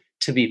delivered,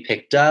 to be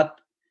picked up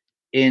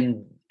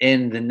in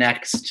the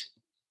next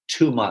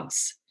 2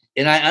 months.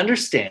 And I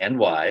understand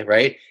why,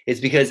 right? It's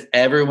because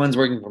everyone's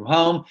working from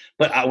home,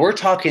 but we're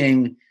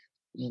talking,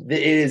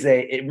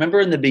 remember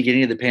in the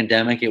beginning of the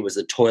pandemic, it was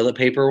the toilet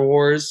paper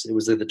wars. It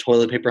was the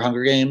toilet paper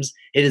Hunger Games.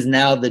 It is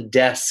now the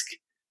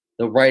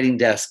writing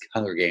desk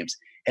Hunger Games.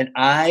 And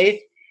I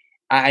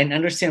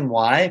understand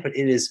why, but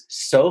it is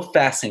so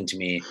fascinating to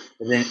me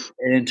that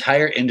an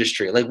entire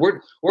industry,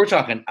 we're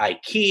talking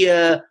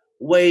IKEA,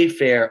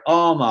 Wayfair,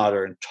 All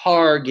Modern,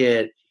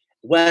 Target,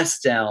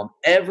 West Elm,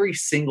 every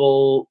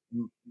single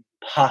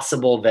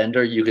possible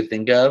vendor you could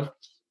think of,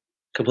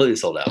 completely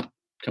sold out.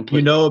 Completely.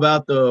 You know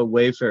about the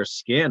Wayfair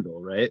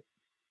scandal, right?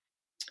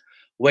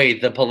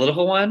 Wait, the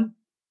political one?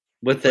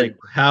 With the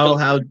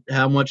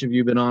how much have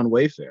you been on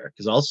Wayfair?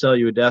 Because I'll sell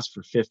you a desk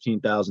for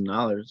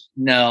 $15,000.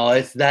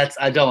 No,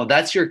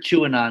 that's your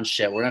QAnon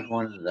shit. We're not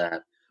going into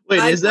that.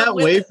 Wait, is that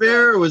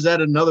Wayfair or was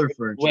that another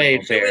furniture?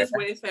 Wayfair.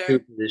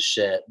 Wayfair. This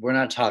shit. We're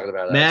not talking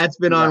about that. Matt's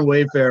been on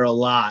Wayfair a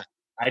lot.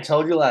 I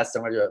told you last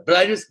time I do it,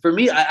 but for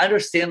me, I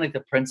understand the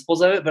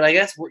principles of it. But I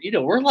guess we're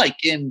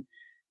in,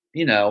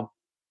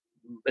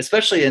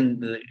 especially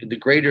in the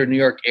greater New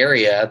York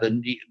area,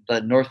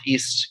 the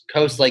Northeast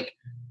coast.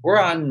 We're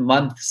on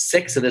month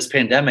 6 of this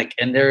pandemic,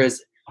 and there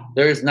is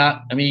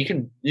not. I mean,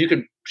 you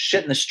can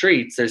shit in the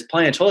streets. There's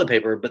plenty of toilet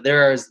paper, but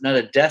there is not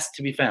a desk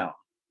to be found.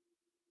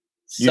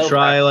 You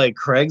try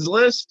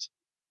Craigslist,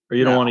 or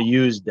you don't want to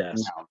use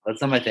desks? No,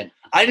 that's not my thing.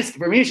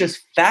 For me, it's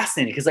just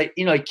fascinating because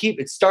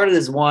it started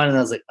as one, and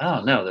I was like,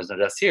 oh no, there's no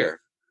desk here.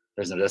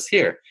 There's no desk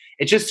here.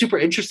 It's just super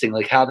interesting,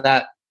 how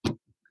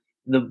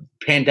the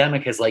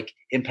pandemic has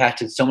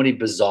impacted so many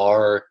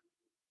bizarre,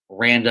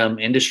 random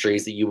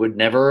industries that you would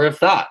never have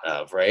thought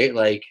of, right?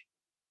 I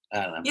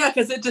don't know. Yeah,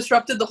 because it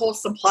disrupted the whole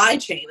supply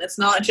chain. It's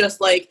not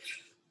just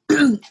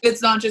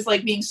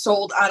being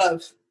sold out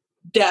of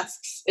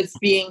desks. It's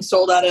being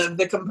sold out of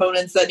the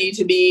components that need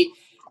to be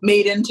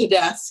made into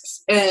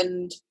desks.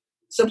 And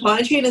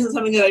supply chain isn't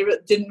something that I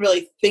didn't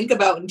really think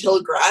about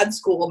until grad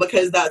school,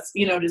 because that's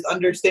just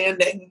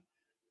understanding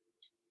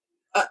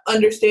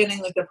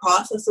the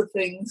process of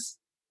things.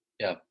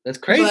 Yeah, that's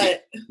crazy.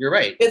 But you're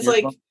right. It's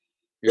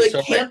you're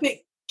so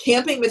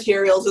camping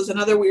materials is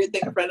another weird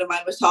thing a friend of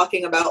mine was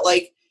talking about.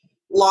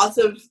 Lots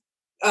of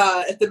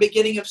at the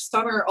beginning of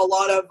summer, a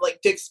lot of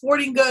Dick's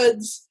Sporting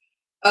Goods,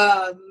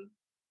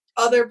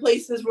 other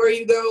places where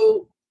you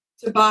go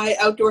to buy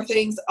outdoor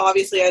things.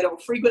 Obviously, I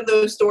don't frequent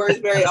those stores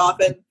very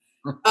often.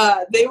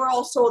 They were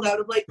all sold out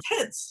of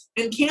tents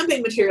and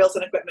camping materials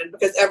and equipment,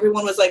 because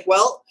everyone was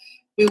well,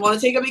 we want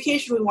to take a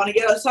vacation, we want to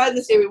get outside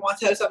this day, we want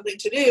to have something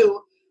to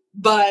do,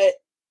 but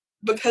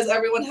because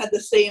everyone had the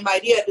same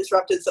idea, it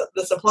disrupted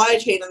the supply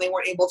chain and they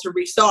weren't able to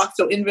restock,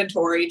 so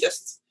inventory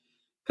just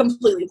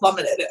completely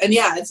plummeted. And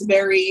yeah, it's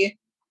very,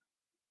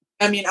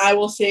 I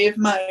will save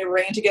my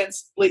rant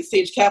against late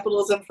stage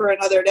capitalism for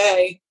another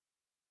day,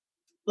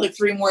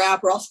 3 more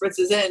Aperol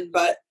spritzes in,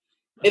 but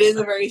it is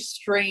a very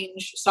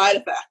strange side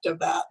effect of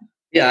that.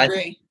 Yeah, I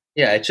agree.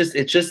 It's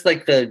just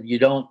you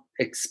don't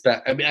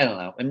expect. I don't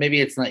know, and maybe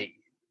it's not.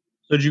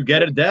 So did you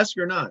get a desk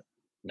or not?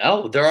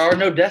 No, there are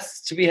no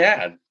desks to be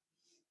had.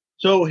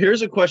 So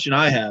here's a question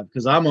I have,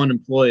 because I'm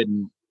unemployed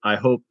and I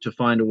hope to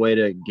find a way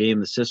to game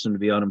the system to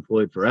be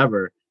unemployed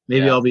forever.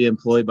 Maybe I'll be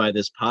employed by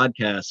this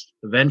podcast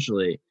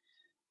eventually.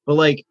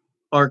 But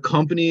are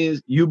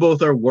companies, you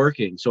both are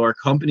working, so are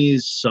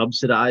companies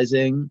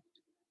subsidizing?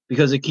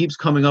 Because it keeps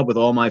coming up with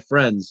all my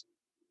friends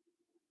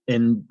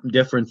in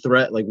different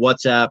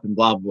WhatsApp and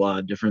blah, blah,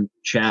 blah, different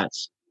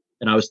chats.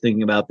 And I was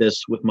thinking about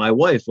this with my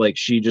wife.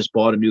 She just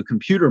bought a new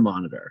computer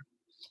monitor.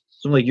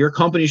 So I'm your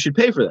company should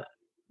pay for that.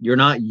 You're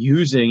not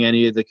using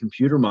any of the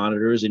computer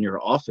monitors in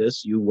your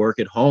office. You work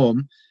at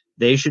home.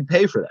 They should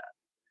pay for that.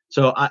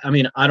 So, I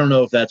don't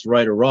know if that's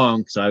right or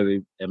wrong, because I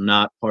am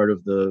not part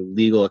of the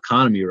legal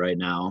economy right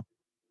now.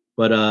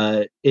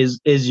 But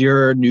is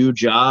your new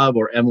job,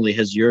 or Emily,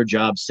 has your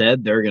job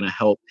said they're going to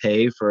help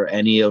pay for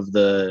any of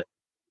the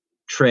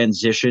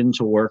transition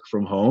to work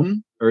from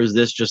home? Or is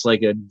this just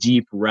like a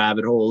deep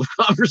rabbit hole of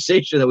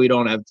conversation that we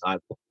don't have time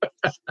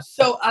for?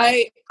 So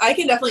I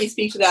can definitely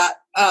speak to that.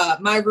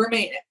 My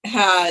roommate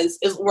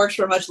works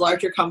for a much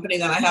larger company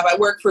than I have. I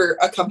work for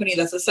a company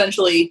that's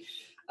essentially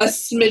a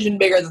smidgen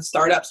bigger than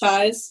startup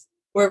size.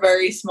 We're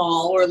very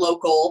small. We're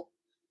local.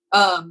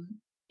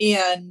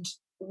 And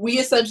we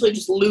essentially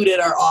just looted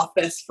our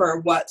office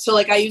for what? So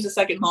like I use a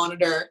second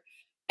monitor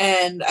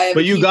and I have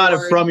But you got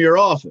it from your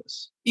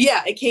office.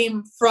 Yeah, it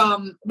came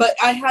from, but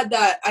I had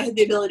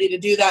the ability to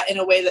do that in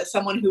a way that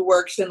someone who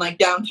works in like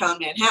downtown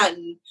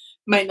Manhattan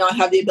might not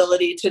have the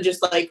ability to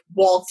just like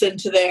waltz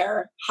into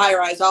their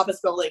high-rise office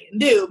building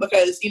and do,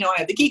 because, you know, I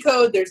have the key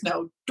code, there's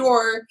no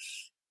door,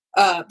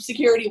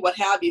 security, what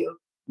have you.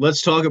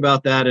 Let's talk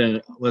about that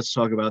offline. Let's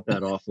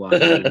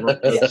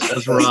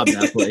rob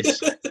that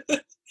place.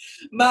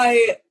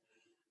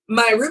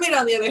 My roommate,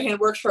 on the other hand,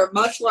 works for a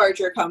much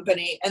larger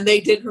company, and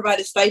they did provide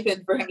a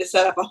stipend for him to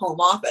set up a home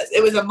office.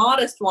 It was a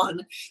modest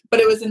one, but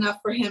it was enough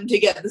for him to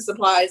get the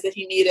supplies that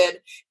he needed.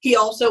 He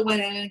also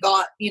went in and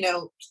got, you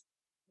know,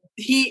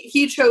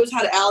 he chose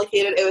how to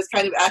allocate it. It was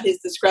kind of at his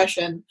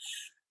discretion.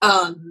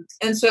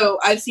 And so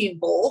I've seen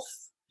both.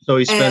 So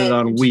he spent it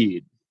on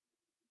weed.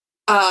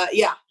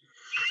 Yeah.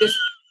 Just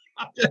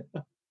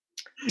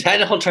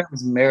technical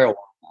terms, marijuana.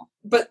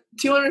 But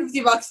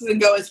 $250 doesn't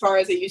go as far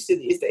as it used to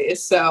these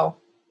days. So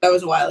that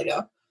was a while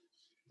ago.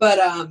 But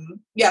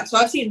yeah, so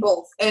I've seen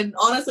both. And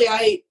honestly,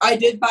 I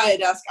did buy a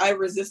desk. I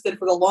resisted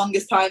for the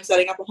longest time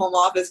setting up a home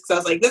office because I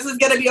was like, this is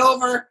going to be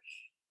over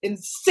in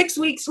 6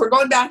 weeks. We're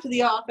going back to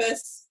the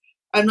office.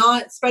 I'm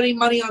not spending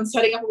money on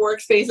setting up a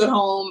workspace at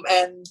home.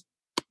 And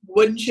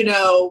wouldn't you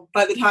know,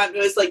 by the time it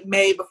was like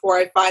May before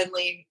I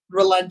finally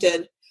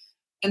relented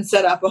and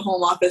set up a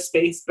home office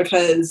space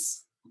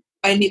because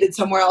I needed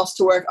somewhere else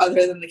to work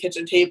other than the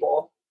kitchen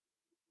table.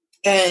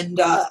 And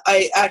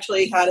I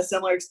actually had a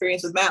similar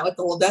experience with Matt with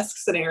the whole desk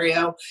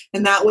scenario.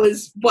 And that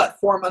was,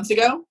 4 months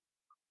ago?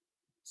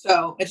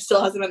 So it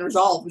still hasn't been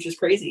resolved, which is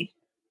crazy.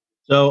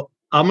 So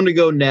I'm going to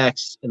go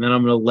next, and then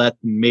I'm going to let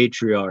the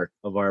matriarch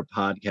of our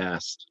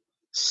podcast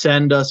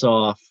send us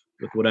off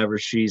with whatever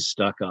she's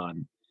stuck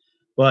on.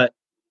 But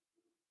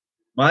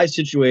my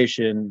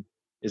situation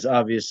is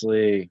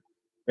obviously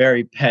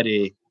very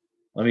petty.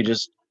 Let me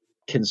just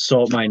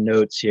consult my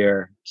notes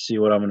here, see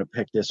what I'm going to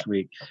pick this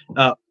week.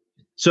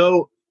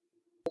 So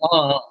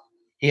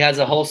he has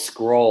a whole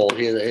scroll.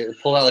 He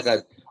pulled out like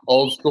an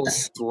old school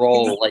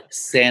scroll, like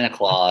Santa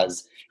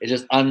Claus. It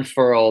just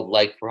unfurled,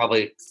 like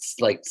probably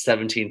like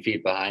 17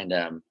 feet behind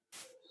him.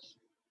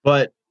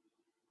 But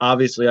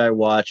obviously, I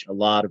watch a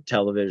lot of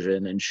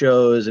television and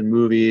shows and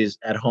movies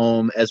at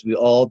home, as we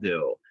all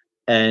do,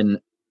 and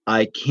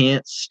I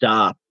can't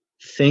stop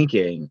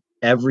thinking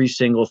every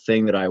single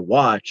thing that I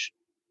watch,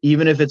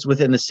 even if it's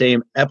within the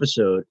same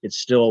episode, it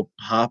still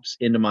pops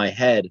into my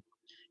head,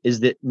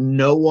 is that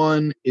no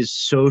one is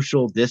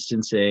social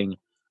distancing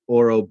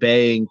or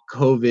obeying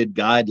COVID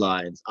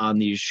guidelines on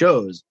these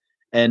shows.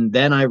 And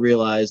then I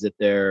realized that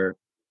they're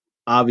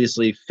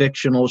obviously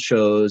fictional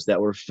shows that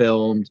were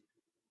filmed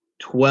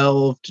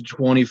 12 to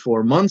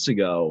 24 months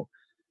ago.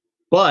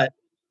 But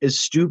as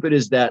stupid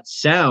as that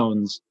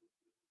sounds,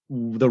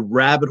 the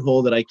rabbit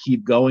hole that I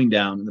keep going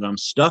down, that I'm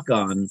stuck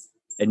on,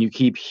 and you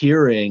keep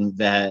hearing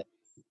that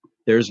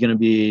there's going to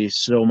be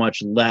so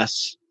much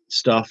less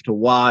stuff to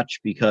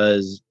watch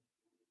because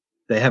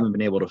they haven't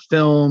been able to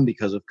film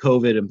because of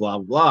COVID and blah,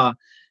 blah, blah,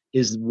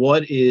 is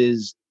what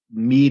is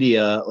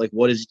media, like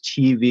what is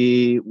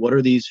TV, what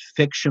are these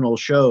fictional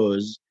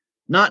shows,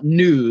 not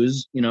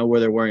news, you know, where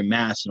they're wearing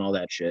masks and all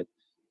that shit.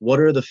 What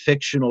are the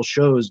fictional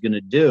shows going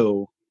to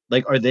do?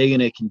 Like, are they going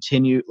to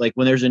continue? Like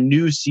when there's a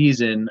new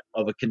season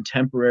of a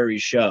contemporary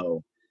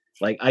show,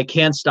 like I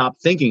can't stop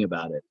thinking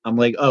about it. I'm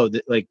like, oh,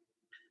 like,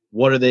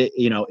 what are they,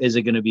 you know, is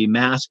it going to be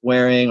mask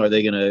wearing? Are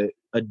they going to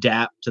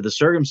adapt to the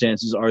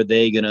circumstances? Are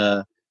they going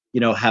to, you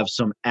know, have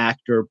some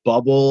actor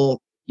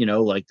bubble, you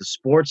know, like the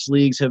sports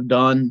leagues have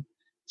done?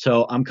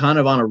 So I'm kind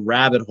of on a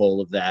rabbit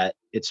hole of that.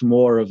 It's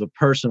more of a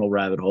personal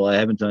rabbit hole. I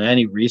haven't done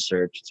any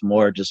research. It's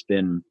more just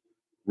been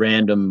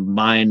random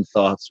mind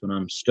thoughts when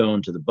I'm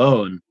stoned to the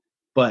bone.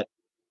 But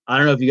I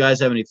don't know if you guys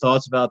have any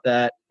thoughts about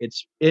that.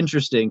 It's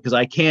interesting because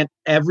I can't,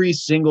 every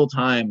single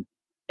time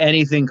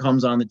anything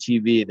comes on the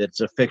TV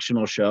that's a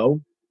fictional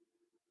show,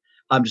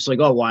 I'm just like,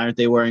 oh, why aren't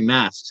they wearing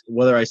masks?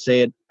 Whether I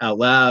say it out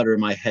loud or in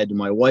my head to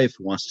my wife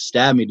who wants to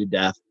stab me to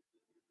death,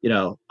 you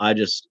know,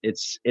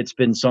 it's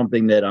been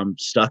something that I'm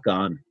stuck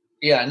on.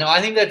 Yeah, no,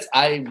 I think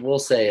I will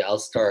say, I'll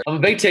start. I'm a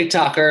big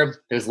TikToker.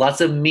 There's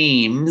lots of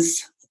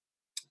memes,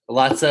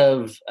 lots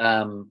of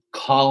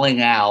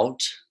calling out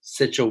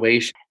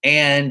situation.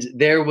 And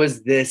there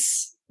was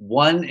this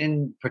one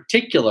in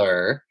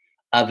particular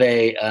of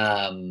a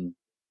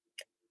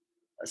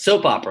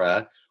soap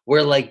opera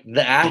where like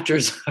the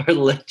actors are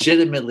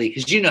legitimately,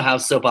 because you know how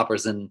soap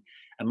operas in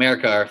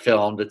America are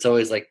filmed. It's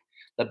always like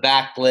the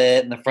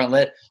backlit and the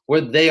frontlit,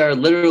 where they are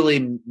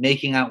literally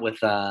making out with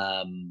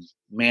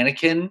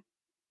mannequin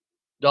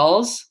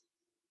dolls,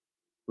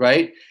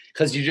 right?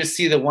 Because you just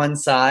see the one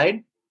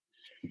side.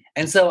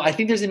 And so I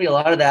think there's gonna be a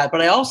lot of that.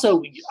 But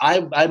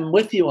I'm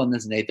with you on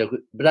this,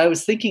 Nathan. But I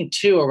was thinking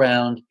too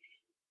around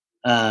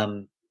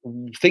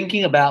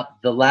thinking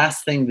about the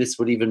last thing this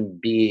would even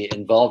be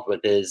involved with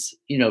is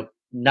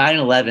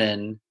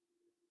 9/11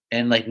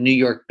 and like New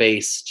York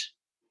based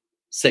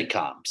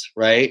sitcoms,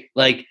 right?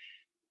 Like,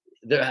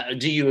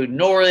 do you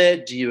ignore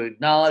it? Do you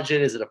acknowledge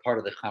it? Is it a part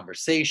of the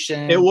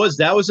conversation? That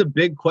was a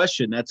big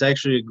question. That's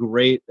actually a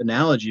great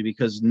analogy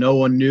because no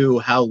one knew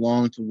how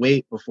long to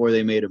wait before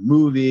they made a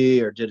movie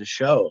or did a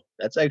show.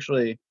 That's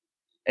actually.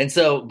 And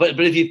so, but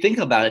if you think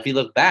about it, if you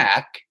look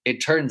back,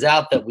 it turns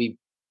out that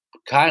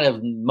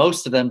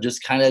most of them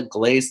just kind of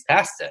glazed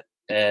past it.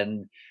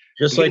 And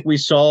just like we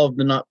solved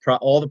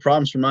all the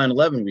problems from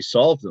 9/11, we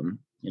solved them.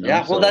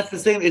 Yeah, well, that's the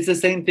same. It's the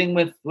same thing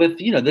with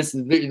this.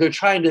 They're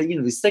trying to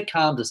these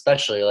sitcoms,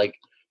 especially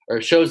or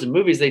shows and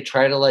movies. They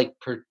try to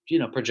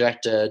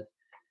project a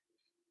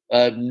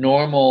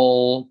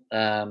normal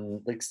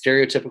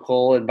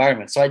stereotypical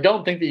environment. So I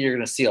don't think that you're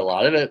going to see a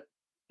lot of it.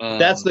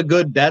 That's the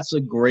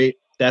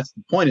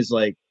point. Is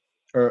I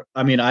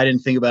didn't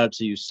think about it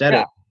till you said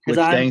it. Which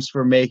thanks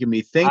for making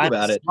me think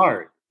about it.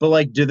 Smart.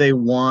 But do they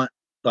want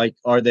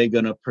are they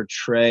going to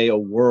portray a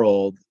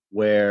world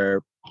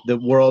where the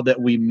world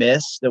that we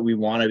miss, that we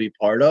want to be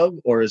part of,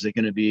 or is it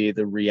going to be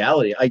the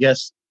reality? I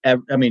guess,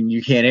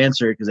 you can't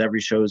answer it because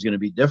every show is going to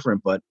be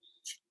different, but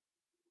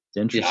it's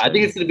interesting. Yeah, I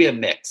think it's going to be a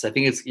mix. I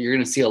think you're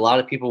going to see a lot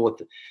of people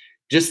with,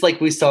 just like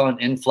we saw an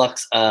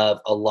influx of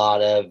a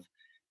lot of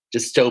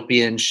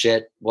dystopian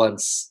shit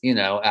once,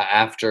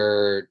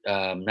 after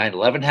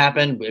 9/11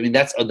 happened.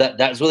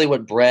 That's really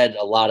what bred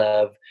a lot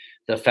of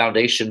the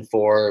foundation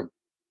for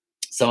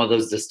some of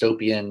those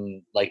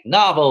dystopian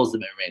novels that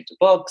were made into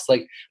books.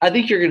 I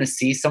think you're going to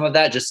see some of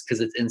that just because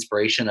it's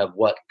inspiration of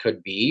what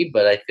could be.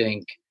 But I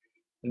think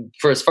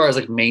for as far as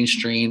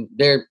mainstream,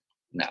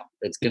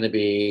 it's going to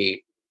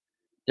be,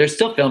 they're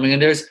still filming,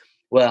 and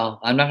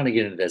I'm not going to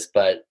get into this,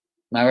 but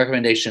my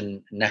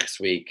recommendation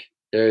next week,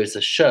 there's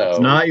a show. It's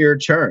not your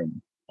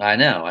turn. I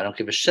know. I don't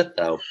give a shit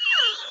though.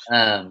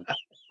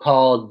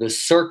 Called The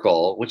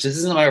Circle, which this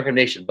isn't my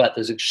recommendation, but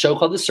there's a show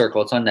called The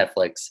Circle. It's on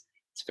Netflix.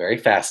 It's very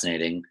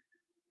fascinating.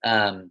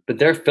 But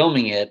they're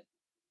filming it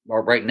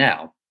right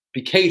now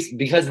because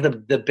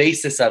of the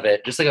basis of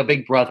it, just like a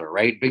Big Brother,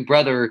 right? Big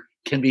Brother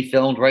can be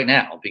filmed right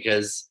now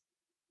because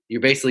you're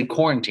basically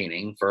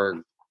quarantining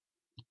for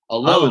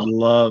Alone. I would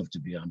love to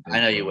be on Big I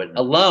know Brother. you would.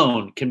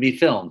 Alone can be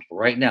filmed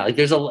right now. I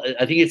think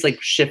it's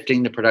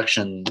shifting the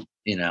production,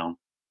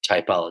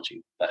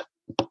 typology, but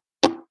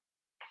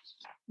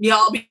yeah,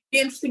 it'll be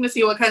interesting to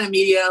see what kind of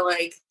media,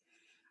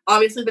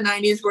 obviously the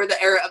 90s were the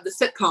era of the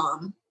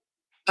sitcom.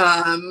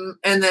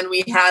 And then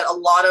we had a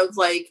lot of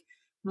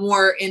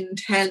more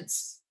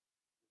intense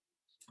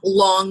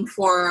long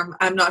form.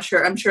 I'm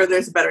sure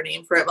there's a better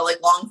name for it,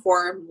 but long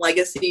form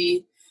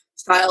legacy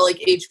style,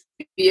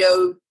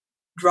 HBO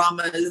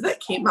dramas that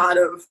came out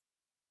of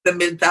the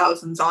mid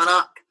thousands on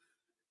up.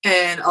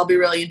 And I'll be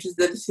really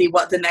interested to see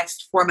what the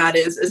next format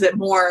is. Is it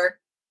more,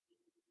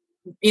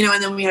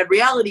 and then we had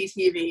reality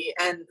TV.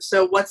 And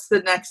so what's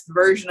the next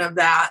version of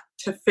that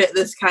to fit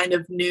this kind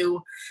of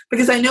new,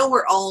 because I know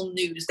we're all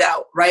newsed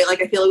out, right?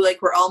 I feel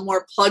like we're all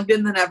more plugged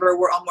in than ever.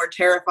 We're all more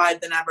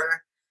terrified than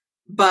ever,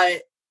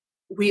 but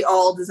we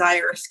all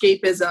desire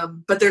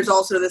escapism. But there's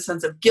also this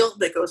sense of guilt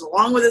that goes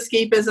along with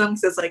escapism.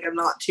 So it's I'm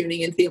not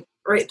tuning into the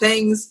right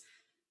things.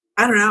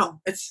 I don't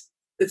know. It's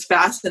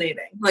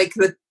fascinating.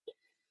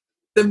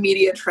 The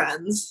media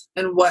trends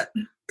and what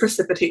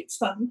precipitates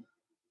them.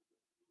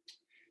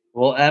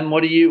 Well, Em,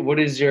 what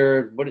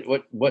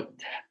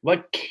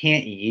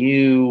can't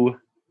you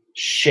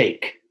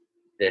shake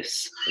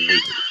this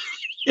week?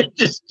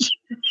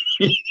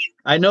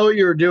 I know what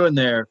you were doing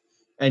there,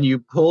 and you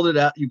pulled it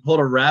out. You pulled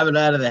a rabbit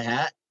out of the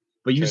hat,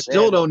 but you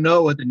still don't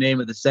know what the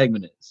name of the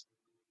segment is.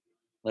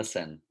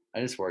 Listen, I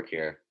just work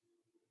here.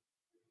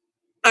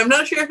 I'm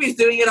not sure if he's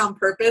doing it on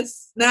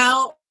purpose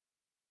now.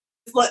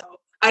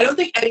 I don't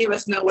think any of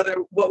us know whether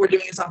what we're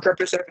doing is on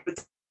purpose or if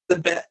it's a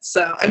bit.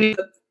 So,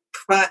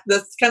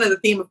 that's kind of the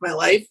theme of my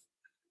life.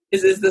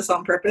 Is this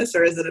on purpose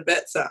or is it a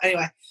bit? So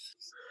anyway.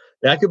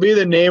 That could be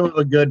the name of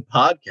a good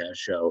podcast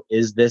show.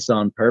 Is this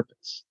on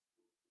purpose?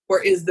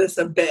 Or is this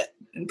a bit,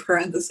 in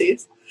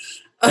parentheses?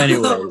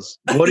 Anyways,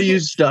 what are you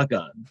stuck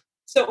on?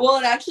 So,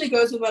 it actually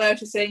goes with what I was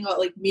just saying about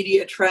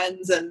media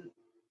trends, and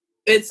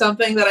it's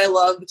something that I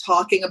love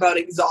talking about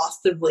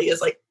exhaustively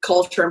is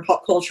culture and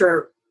pop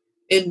culture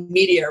in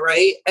media,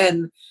 right?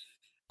 And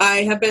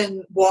I have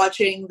been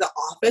watching The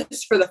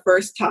Office for the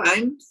first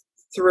time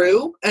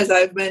through, as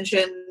I've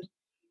mentioned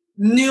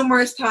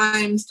numerous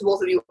times to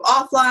both of you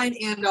offline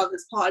and on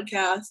this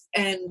podcast.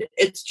 And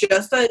it's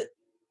just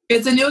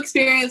it's a new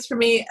experience for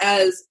me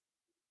as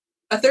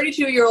a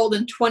 32-year-old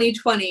in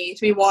 2020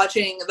 to be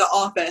watching The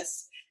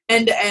Office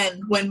end to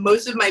end when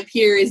most of my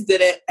peers did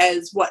it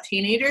as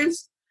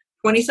teenagers,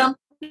 20-something.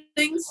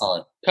 things.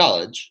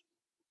 College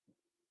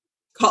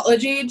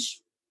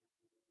age,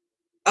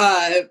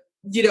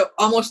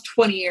 almost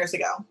 20 years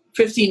ago,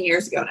 15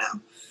 years ago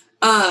now.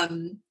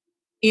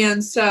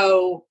 And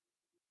so.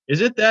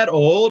 Is it that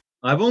old?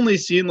 I've only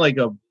seen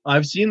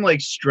I've seen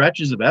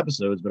stretches of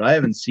episodes, but I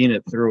haven't seen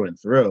it through and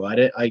through.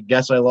 I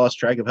guess I lost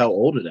track of how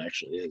old it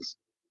actually is.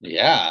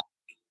 Yeah.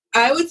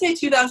 I would say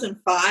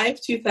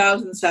 2005,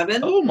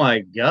 2007. Oh my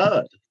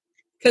God.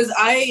 Because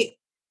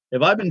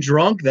have I been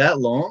drunk that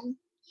long?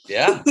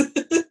 Yeah.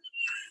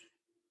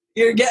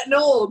 You're getting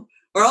old.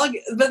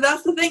 But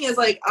that's the thing is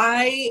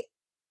I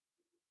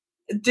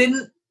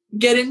didn't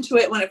get into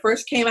it when it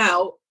first came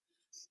out.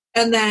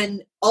 And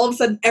then all of a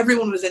sudden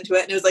everyone was into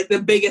it and it was the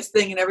biggest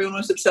thing and everyone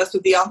was obsessed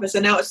with The Office.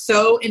 And now it's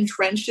so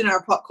entrenched in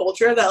our pop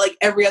culture that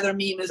every other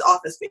meme is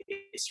Office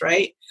based,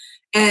 right?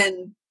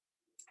 And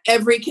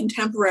every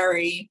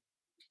contemporary,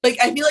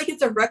 I feel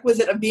it's a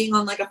requisite of being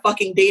on a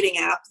fucking dating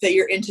app that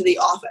you're into The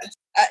Office.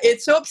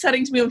 It's so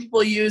upsetting to me when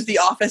people use The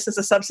Office as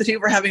a substitute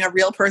for having a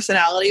real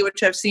personality,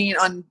 which I've seen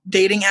on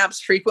dating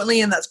apps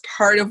frequently. And that's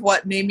part of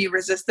what made me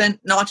resistant,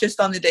 not just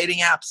on the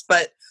dating apps,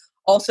 but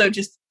also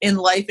just in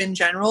life in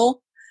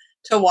general,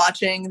 to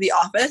watching The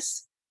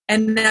Office.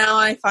 And now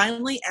I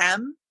finally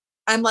am.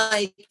 I'm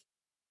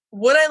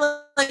would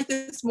I like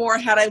this more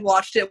had I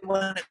watched it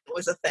when it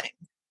was a thing?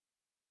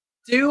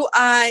 Do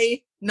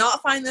I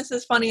not find this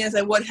as funny as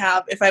I would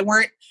have if I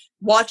weren't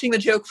watching the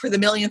joke for the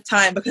millionth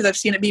time because I've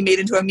seen it be made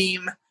into a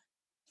meme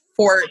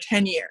for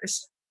 10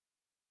 years?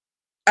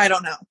 I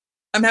don't know.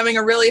 I'm having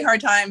a really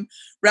hard time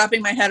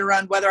wrapping my head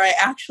around whether I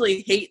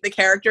actually hate the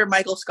character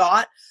Michael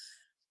Scott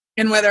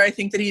and whether I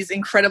think that he's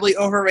incredibly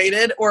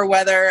overrated or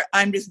whether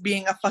I'm just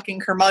being a fucking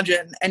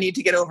curmudgeon and need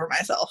to get over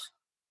myself.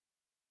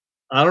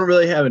 I don't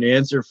really have an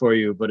answer for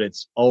you, but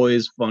it's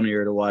always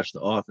funnier to watch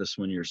The Office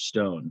when you're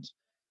stoned.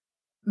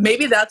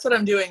 Maybe that's what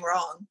I'm doing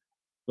wrong.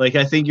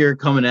 I think you're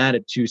coming at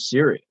it too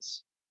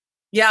serious.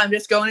 Yeah, I'm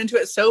just going into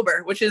it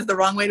sober, which is the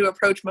wrong way to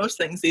approach most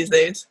things these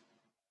days.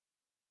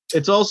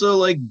 It's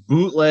also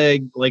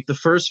bootleg, the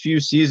first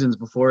few seasons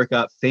before it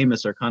got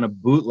famous are kind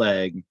of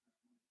bootleg.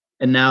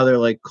 And now they're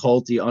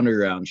culty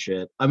underground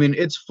shit. I mean,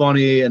 it's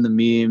funny and the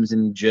memes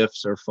and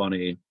GIFs are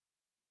funny,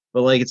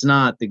 but it's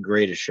not the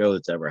greatest show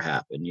that's ever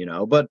happened,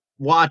 but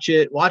watch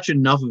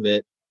enough of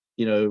it,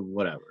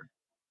 whatever.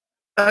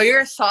 Oh,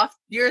 you're a soft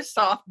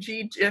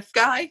G GIF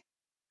guy?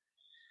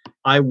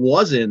 I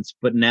wasn't,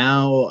 but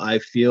now I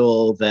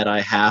feel that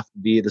I have to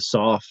be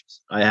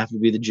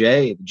the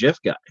J, the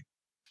GIF guy.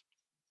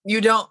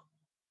 You don't.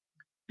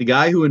 The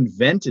guy who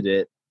invented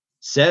it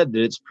said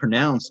that it's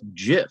pronounced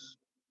GIF.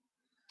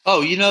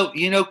 Oh, you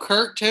know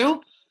Kurt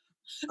too?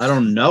 I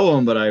don't know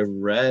him, but I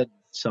read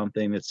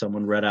something that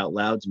someone read out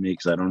loud to me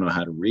because I don't know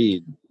how to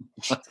read.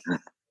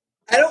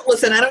 I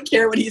don't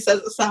care what he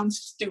says. It sounds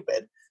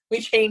stupid. We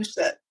changed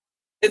it.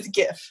 It's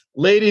GIF.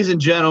 Ladies and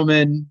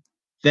gentlemen,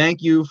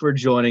 thank you for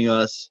joining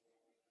us.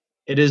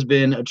 It has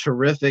been a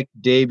terrific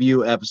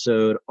debut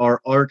episode.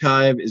 Our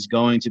archive is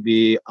going to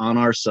be on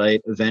our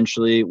site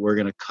eventually. We're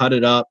going to cut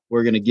it up.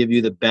 We're going to give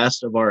you the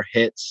best of our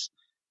hits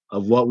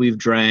of what we've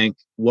drank,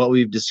 what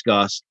we've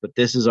discussed. But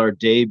this is our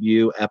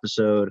debut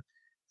episode.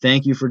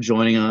 Thank you for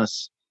joining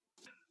us.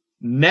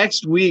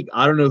 Next week,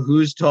 I don't know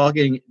who's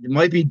talking. It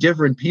might be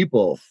different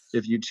people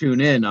if you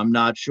tune in. I'm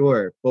not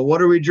sure. But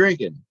what are we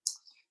drinking?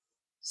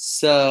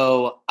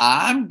 So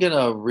I'm going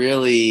to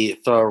really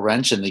throw a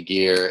wrench in the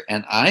gear.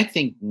 And I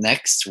think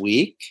next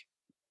week,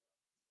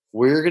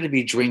 we're going to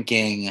be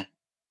drinking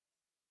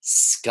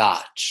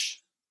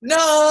scotch.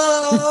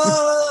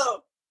 No!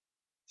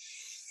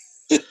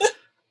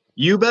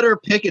 You better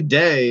pick a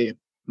day.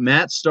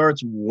 Matt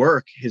starts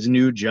work, his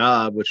new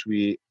job, which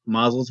we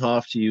mazel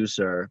tov to you,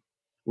 sir.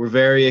 We're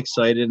very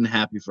excited and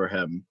happy for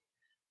him.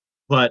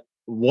 But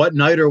what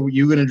night are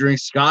you going to drink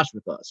scotch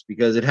with us?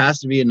 Because it has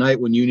to be a night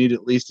when you need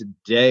at least a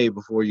day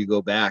before you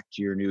go back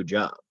to your new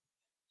job.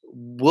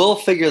 We'll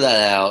figure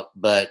that out,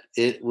 but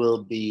it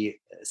will be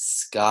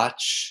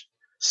scotch.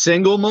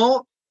 Single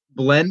malt?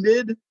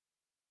 Blended?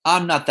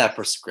 I'm not that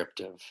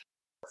prescriptive.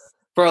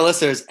 For our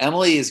listeners,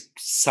 Emily is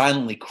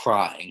silently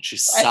crying.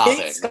 She's sobbing.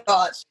 I hate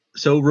scotch.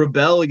 So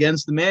rebel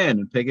against the man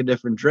and pick a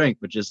different drink,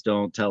 but just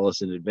don't tell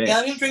us in advance. Yeah,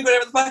 I'm going to drink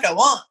whatever the fuck I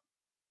want.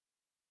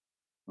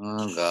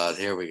 Oh, God.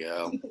 Here we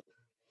go.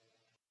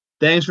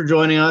 Thanks for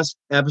joining us.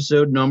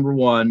 Episode number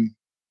 1.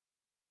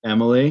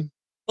 Emily?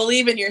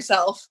 Believe in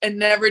yourself and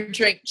never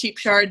drink cheap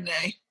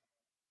Chardonnay.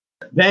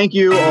 Thank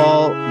you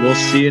all. We'll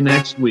see you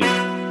next week.